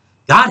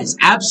 God is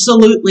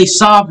absolutely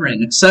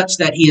sovereign, such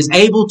that he is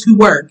able to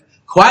work,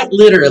 quite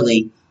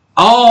literally,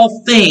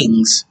 all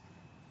things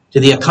to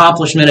the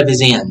accomplishment of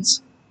his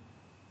ends.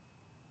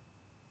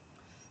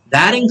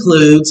 That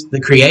includes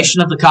the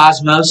creation of the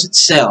cosmos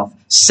itself,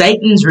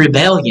 Satan's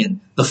rebellion,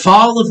 the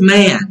fall of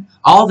man,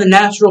 all the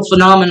natural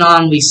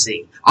phenomenon we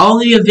see, all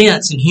the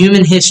events in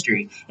human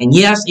history, and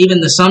yes,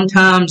 even the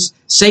sometimes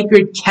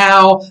sacred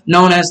cow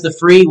known as the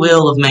free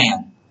will of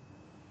man.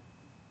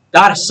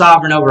 God is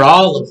sovereign over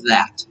all of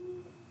that.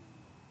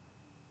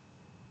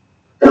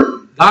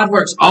 God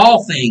works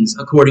all things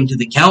according to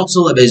the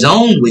counsel of his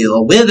own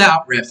will,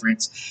 without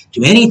reference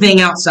to anything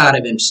outside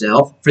of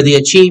himself, for the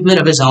achievement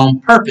of his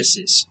own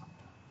purposes.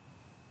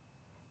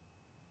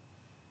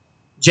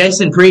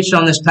 Jason preached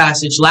on this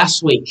passage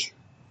last week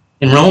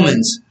in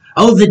Romans.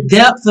 Oh, the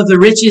depth of the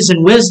riches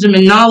and wisdom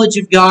and knowledge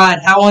of God,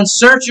 how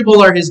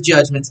unsearchable are his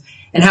judgments,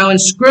 and how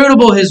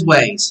inscrutable his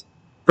ways.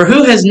 For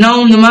who has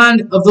known the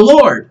mind of the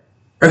Lord?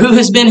 Or who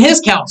has been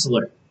his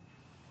counselor?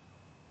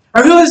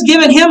 Or who has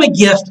given him a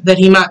gift that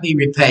he might be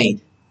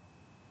repaid?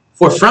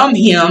 For from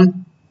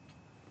him,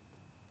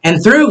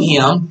 and through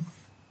him,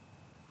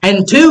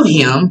 and to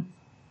him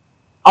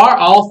are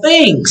all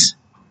things.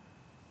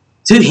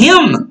 To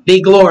him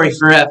be glory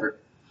forever.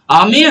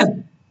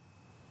 Amen.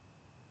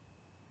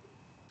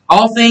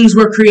 All things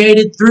were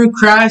created through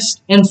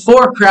Christ and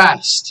for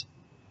Christ.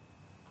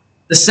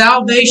 The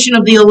salvation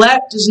of the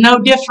elect is no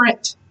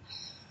different.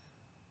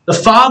 The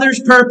Father's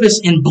purpose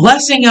in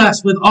blessing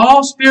us with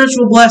all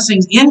spiritual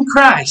blessings in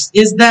Christ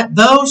is that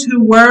those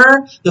who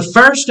were the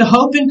first to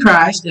hope in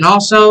Christ, and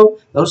also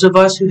those of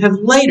us who have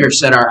later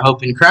set our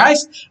hope in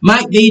Christ,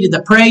 might be to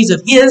the praise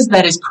of his,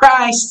 that is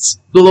Christ's,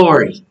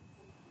 glory.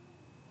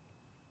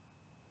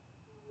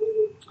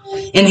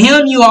 In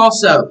him you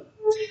also,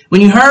 when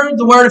you heard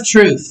the word of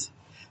truth,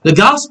 the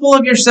gospel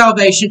of your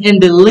salvation, and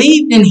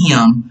believed in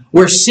him,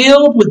 were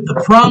sealed with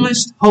the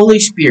promised Holy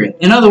Spirit.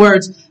 In other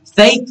words,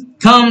 faith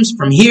comes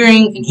from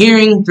hearing, and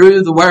hearing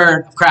through the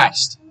word of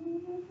Christ.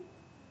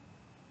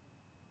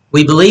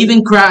 We believe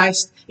in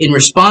Christ in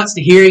response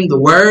to hearing the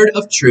word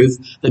of truth,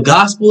 the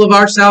gospel of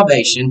our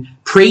salvation,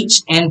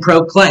 preached and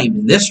proclaimed.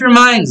 And this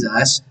reminds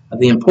us of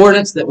the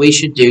importance that we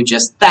should do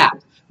just that.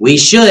 We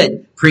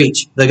should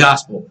preach the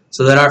gospel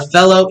so that our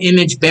fellow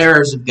image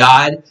bearers of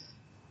God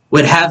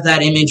would have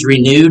that image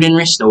renewed and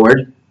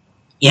restored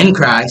in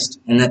Christ,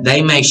 and that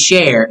they may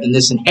share in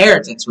this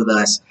inheritance with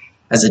us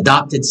as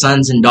adopted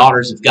sons and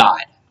daughters of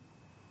God.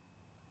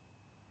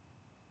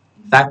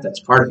 In fact, that's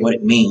part of what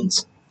it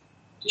means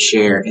to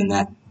share in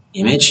that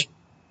image.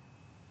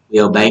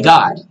 We obey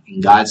God,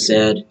 and God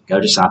said, go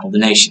disciple the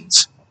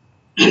nations.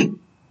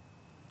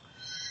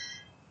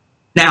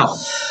 Now,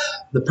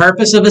 the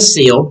purpose of a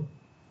seal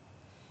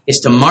is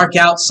to mark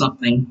out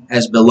something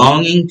as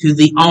belonging to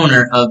the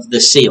owner of the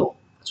seal.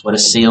 That's what a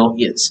seal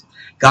is.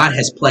 God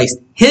has placed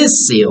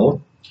his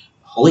seal,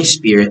 Holy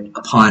Spirit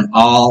upon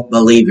all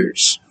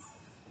believers.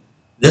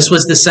 This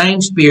was the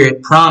same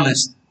Spirit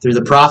promised through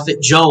the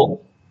prophet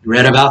Joel. We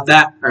read about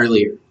that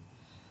earlier.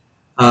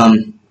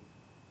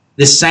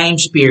 This same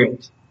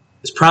Spirit,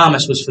 this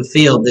promise was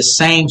fulfilled. This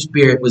same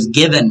Spirit was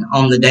given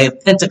on the day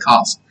of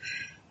Pentecost.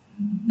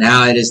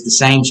 Now it is the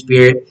same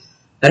Spirit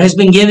that has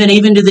been given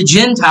even to the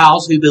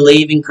Gentiles who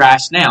believe in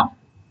Christ now.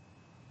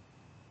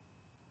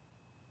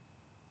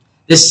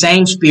 This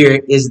same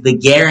Spirit is the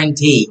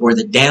guarantee or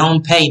the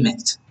down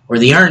payment or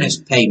the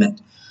earnest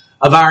payment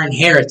of our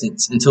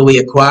inheritance until we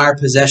acquire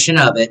possession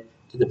of it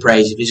to the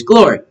praise of His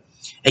glory.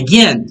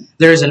 Again,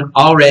 there is an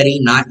already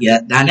not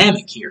yet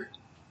dynamic here.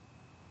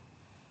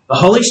 The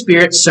Holy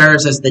Spirit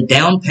serves as the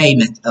down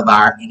payment of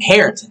our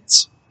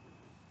inheritance.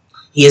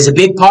 He is a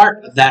big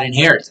part of that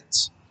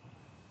inheritance.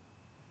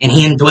 And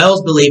He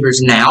indwells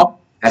believers now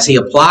as He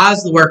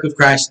applies the work of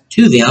Christ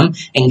to them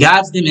and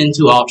guides them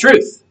into all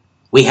truth.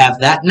 We have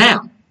that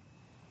now.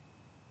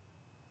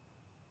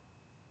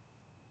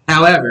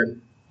 However,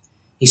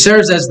 He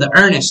serves as the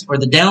earnest or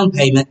the down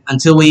payment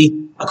until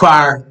we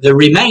acquire the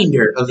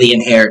remainder of the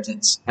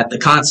inheritance at the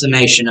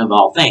consummation of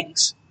all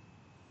things.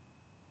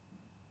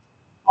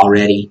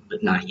 Already,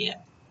 but not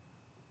yet.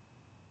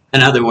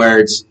 In other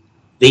words,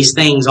 these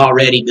things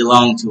already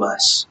belong to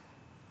us.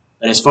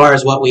 But as far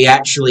as what we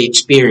actually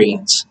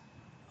experience,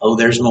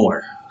 there's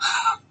more.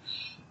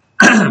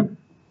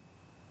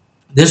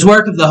 This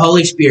work of the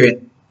Holy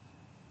Spirit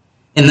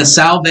in the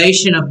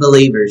salvation of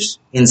believers,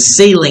 in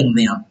sealing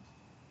them,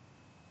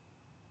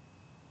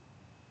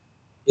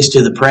 is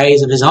to the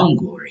praise of His own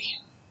glory.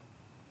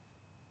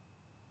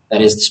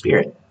 That is the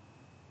Spirit.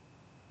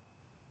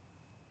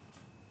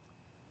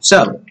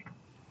 So,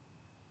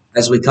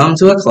 as we come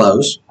to a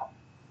close,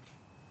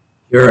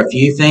 here are a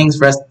few things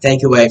for us to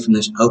take away from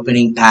this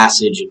opening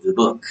passage of the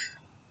book.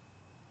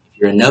 If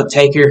you're a note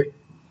taker,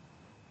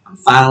 I'm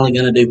finally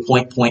going to do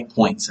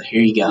point. So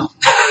here you go.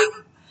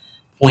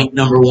 Point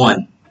number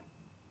 1.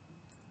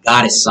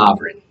 God is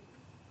sovereign.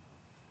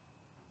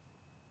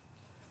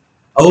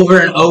 Over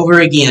and over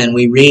again,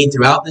 we read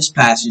throughout this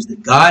passage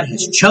that God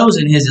has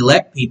chosen His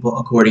elect people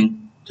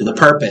according to the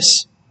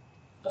purpose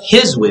of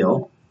His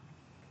will,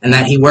 and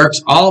that He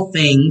works all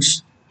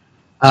things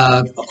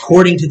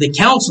according to the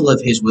counsel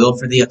of His will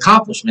for the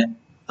accomplishment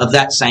of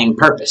that same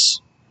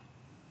purpose.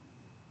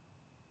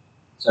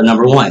 So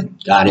number 1,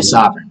 God is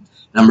sovereign.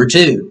 Number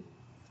 2,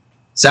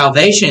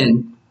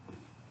 salvation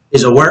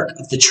is a work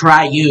of the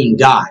triune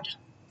God.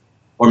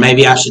 Or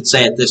maybe I should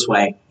say it this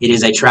way, it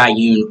is a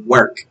triune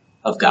work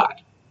of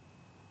God.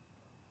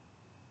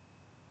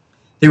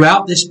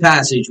 Throughout this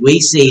passage, we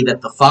see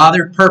that the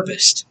Father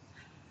purposed,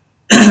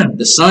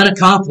 the Son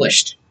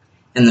accomplished,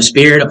 and the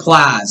Spirit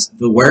applies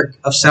the work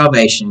of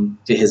salvation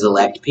to His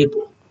elect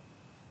people.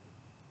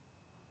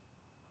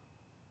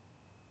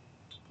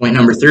 Point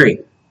number 3.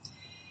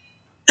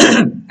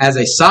 As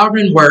a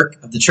sovereign work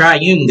of the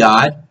triune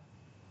God,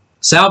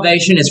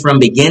 salvation is from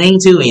beginning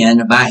to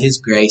end by His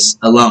grace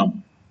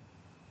alone.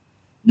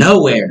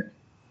 Nowhere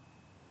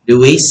do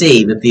we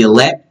see that the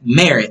elect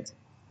merit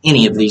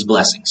any of these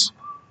blessings.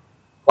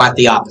 Quite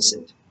the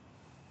opposite.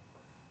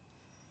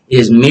 It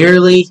is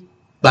merely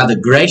by the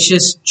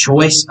gracious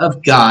choice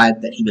of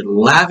God that He would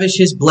lavish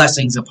His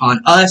blessings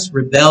upon us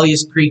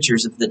rebellious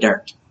creatures of the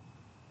dirt.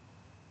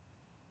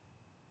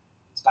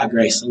 It's by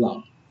grace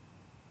alone.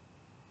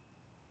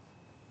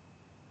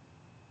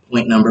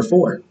 Point number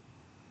 4.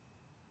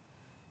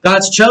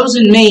 God's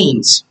chosen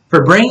means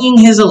for bringing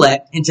His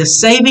elect into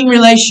saving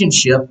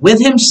relationship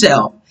with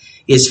Himself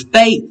is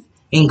faith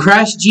in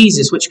Christ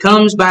Jesus, which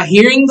comes by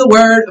hearing the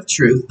word of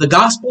truth, the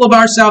gospel of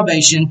our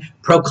salvation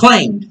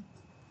proclaimed.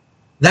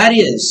 That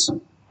is,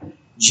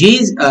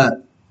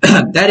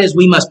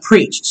 we must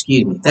preach.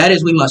 That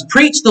is, we must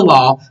preach the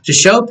law to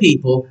show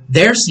people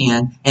their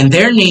sin and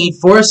their need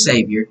for a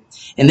Savior,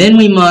 and then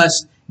we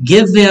must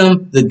give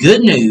them the good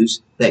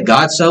news that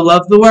God so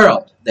loved the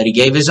world that He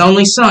gave His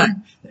only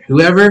Son, that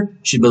whoever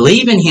should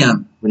believe in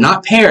Him would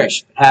not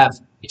perish but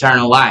have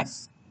eternal life.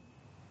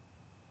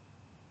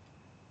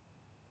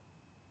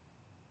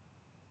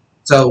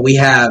 So we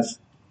have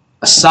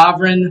a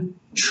sovereign,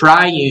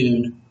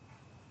 triune,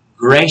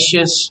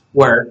 gracious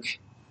work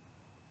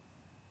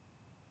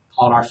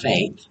called our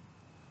faith.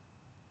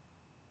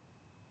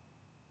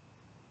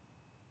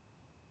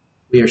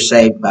 We are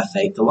saved by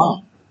faith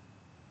alone.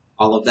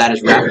 All of that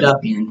is wrapped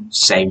up in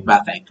saved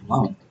by faith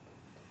alone.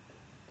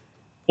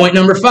 Point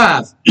number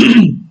 5.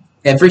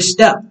 Every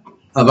step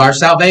of our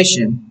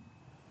salvation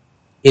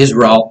is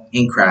wrought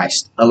in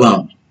Christ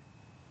alone.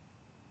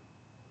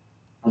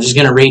 I'm just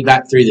going to read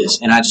back through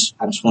this, and I just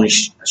want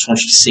you to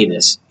see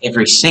this.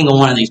 Every single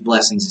one of these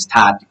blessings is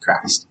tied to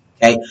Christ.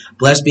 Okay?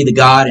 Blessed be the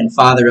God and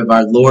Father of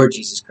our Lord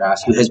Jesus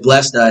Christ, who has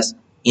blessed us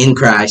in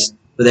Christ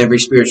with every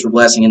spiritual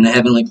blessing in the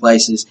heavenly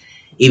places,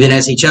 even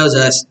as He chose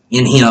us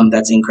in Him,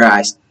 that's in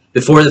Christ,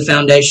 before the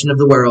foundation of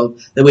the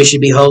world, that we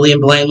should be holy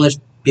and blameless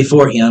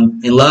before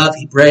Him. In love,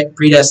 He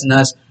predestined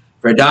us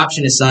for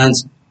adoption as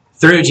sons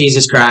through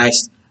Jesus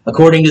Christ,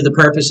 according to the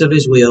purpose of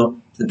His will,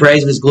 to the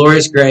praise of His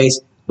glorious grace,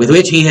 with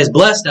which he has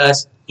blessed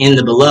us in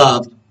the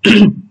beloved.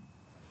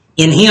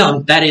 In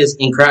him, that is,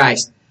 in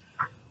Christ,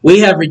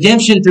 we have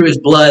redemption through his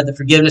blood, the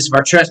forgiveness of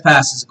our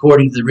trespasses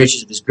according to the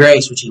riches of his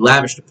grace, which he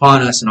lavished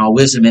upon us in all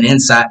wisdom and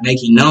insight,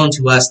 making known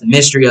to us the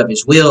mystery of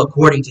his will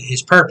according to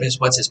his purpose.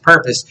 What's his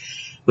purpose?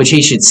 Which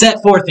he should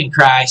set forth in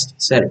Christ,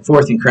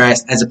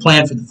 as a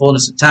plan for the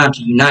fullness of time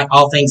to unite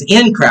all things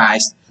in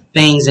Christ,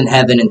 things in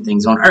heaven and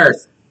things on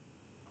earth.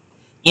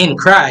 In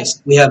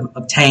Christ, we have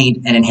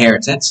obtained an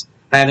inheritance,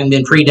 having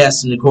been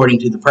predestined according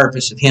to the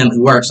purpose of him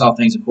who works all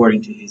things according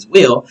to his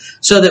will,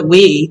 so that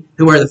we,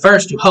 who are the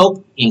first to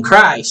hope in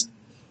Christ,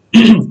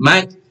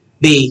 might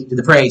be to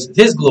the praise of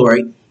his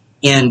glory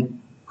in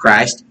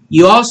Christ.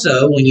 You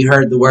also, when you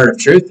heard the word of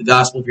truth, the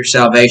gospel of your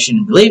salvation,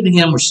 and believed in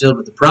him, were sealed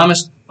with the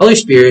promised Holy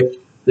Spirit,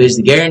 who is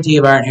the guarantee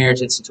of our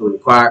inheritance until we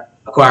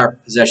acquire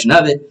possession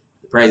of it,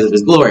 the praise of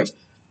his glory.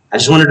 I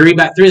just wanted to read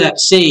back through that to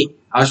see.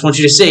 I just want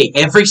you to see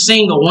every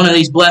single one of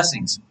these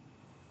blessings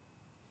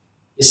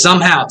is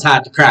somehow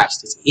tied to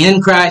Christ. It's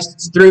in Christ.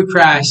 It's through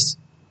Christ.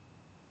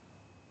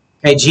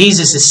 Okay,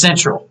 Jesus is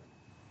central.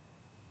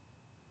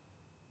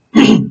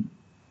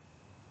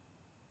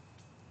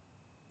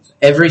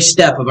 Every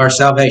step of our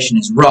salvation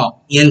is wrought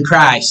in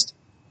Christ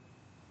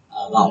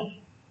alone.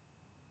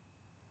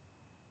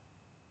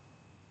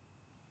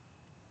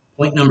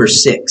 Point number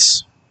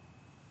 6.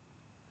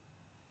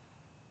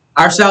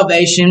 Our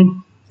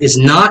salvation is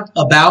not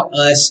about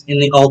us in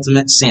the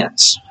ultimate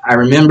sense. I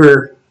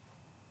remember,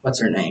 what's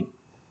her name?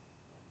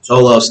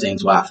 Joel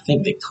Osteen's wife. I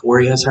think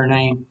Victoria's her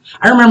name.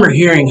 I remember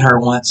hearing her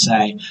once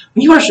say,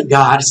 when you worship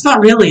God, it's not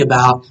really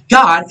about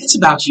God, it's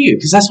about you,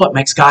 because that's what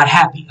makes God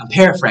happy. I'm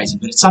paraphrasing,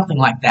 but it's something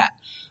like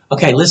that.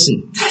 Okay,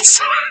 listen, that's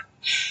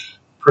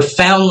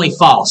profoundly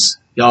false,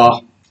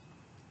 y'all.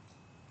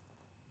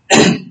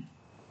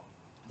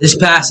 This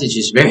passage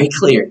is very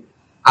clear.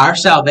 Our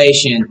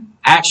salvation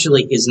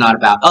actually is not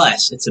about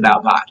us, it's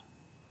about God.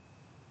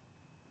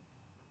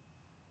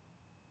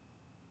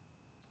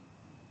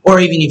 Or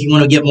even if you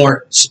want to get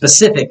more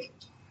specific,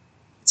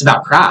 it's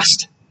about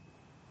Christ.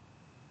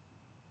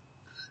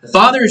 The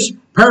Father's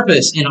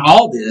purpose in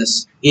all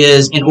this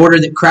is in order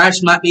that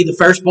Christ might be the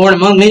firstborn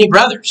among many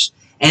brothers,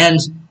 and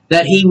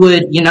that he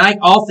would unite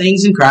all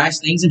things in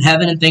Christ, things in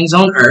heaven and things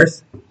on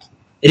earth.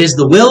 It is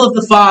the will of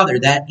the Father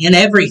that in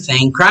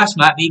everything Christ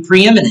might be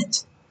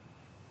preeminent,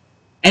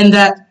 and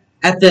that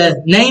at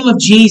the name of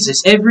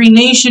Jesus, every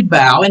knee should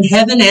bow in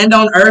heaven and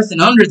on earth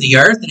and under the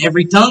earth, and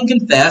every tongue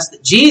confess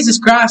that Jesus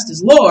Christ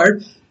is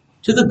Lord,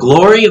 to the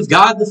glory of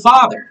God the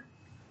Father.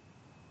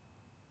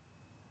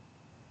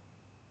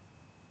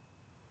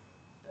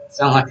 Doesn't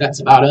sound like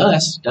that's about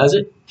us, does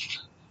it?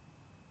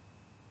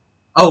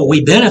 Oh,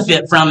 we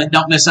benefit from it,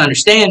 don't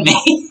misunderstand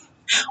me.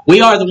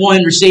 We are the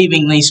one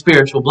receiving these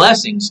spiritual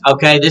blessings,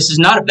 okay? This is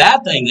not a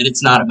bad thing that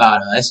it's not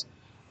about us,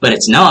 but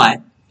it's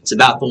not. It's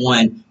about the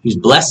one who's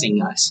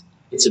blessing us.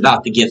 It's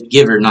about the gift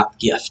giver, not the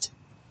gift.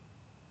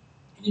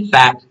 And in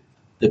fact,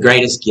 the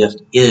greatest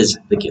gift is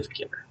the gift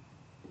giver.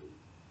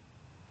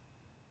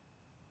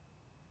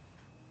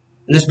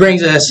 And this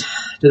brings us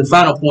to the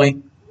final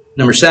point,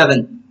 number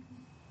 7.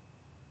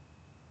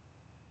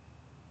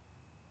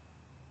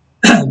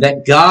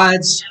 That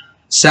God's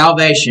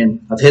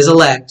salvation of his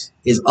elect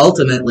is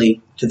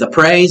ultimately to the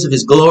praise of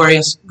his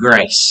glorious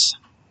grace.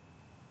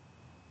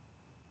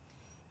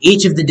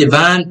 Each of the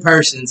divine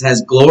persons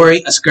has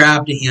glory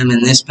ascribed to him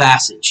in this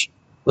passage.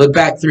 Look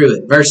back through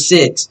it. Verse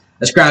 6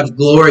 ascribes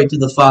glory to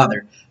the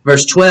Father.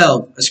 Verse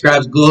 12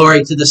 ascribes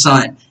glory to the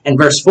Son. And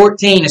verse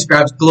 14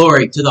 ascribes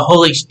glory to the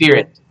Holy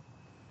Spirit.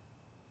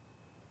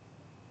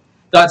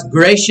 God's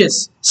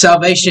gracious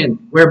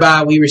salvation,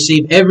 whereby we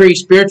receive every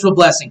spiritual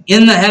blessing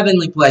in the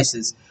heavenly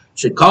places,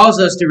 should cause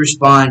us to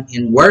respond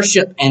in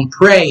worship and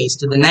praise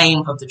to the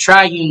name of the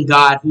triune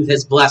God who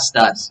has blessed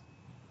us.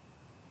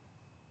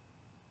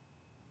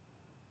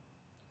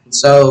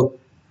 So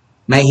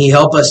may he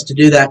help us to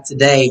do that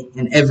today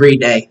and every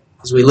day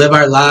as we live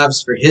our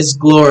lives for his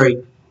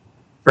glory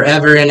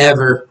forever and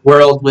ever,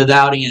 world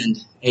without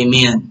end.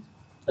 Amen.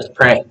 Let's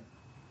pray.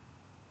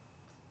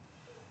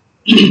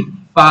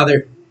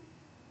 Father,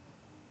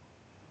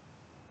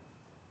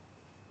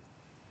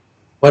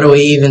 what do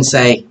we even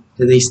say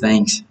to these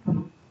things?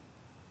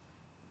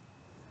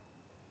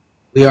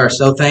 We are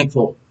so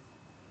thankful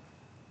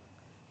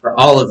for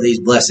all of these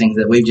blessings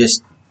that we've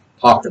just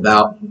talked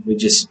about. We've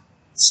just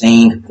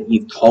seen that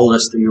you've told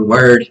us through your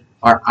word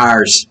are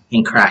ours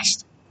in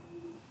Christ.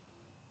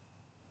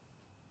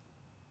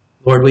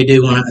 Lord, we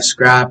do want to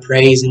ascribe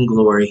praise and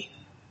glory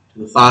to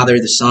the Father,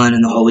 the Son,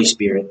 and the Holy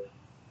Spirit.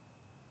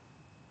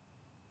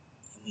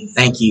 And we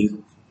thank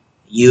you.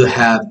 You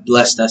have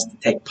blessed us to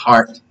take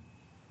part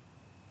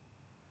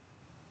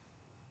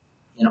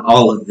in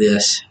all of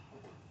this.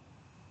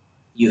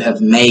 You have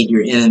made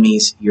your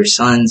enemies your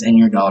sons and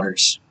your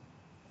daughters.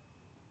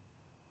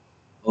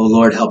 Oh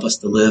Lord, help us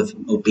to live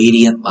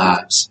obedient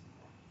lives,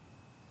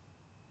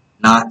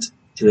 not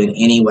to in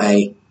any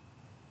way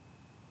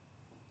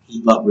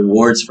heap up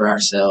rewards for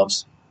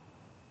ourselves,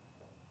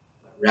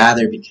 but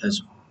rather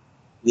because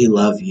we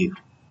love you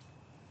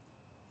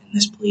and and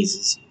this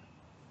pleases you.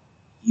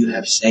 You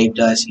have saved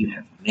us. You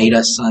have made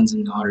us sons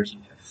and daughters. You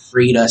have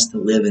freed us to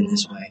live in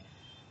this way.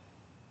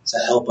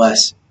 So help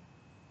us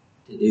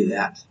to do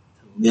that,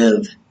 to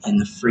live in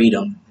the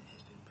freedom that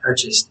has been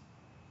purchased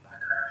by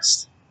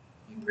Christ.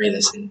 We pray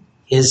this in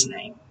His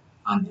name.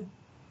 Amen.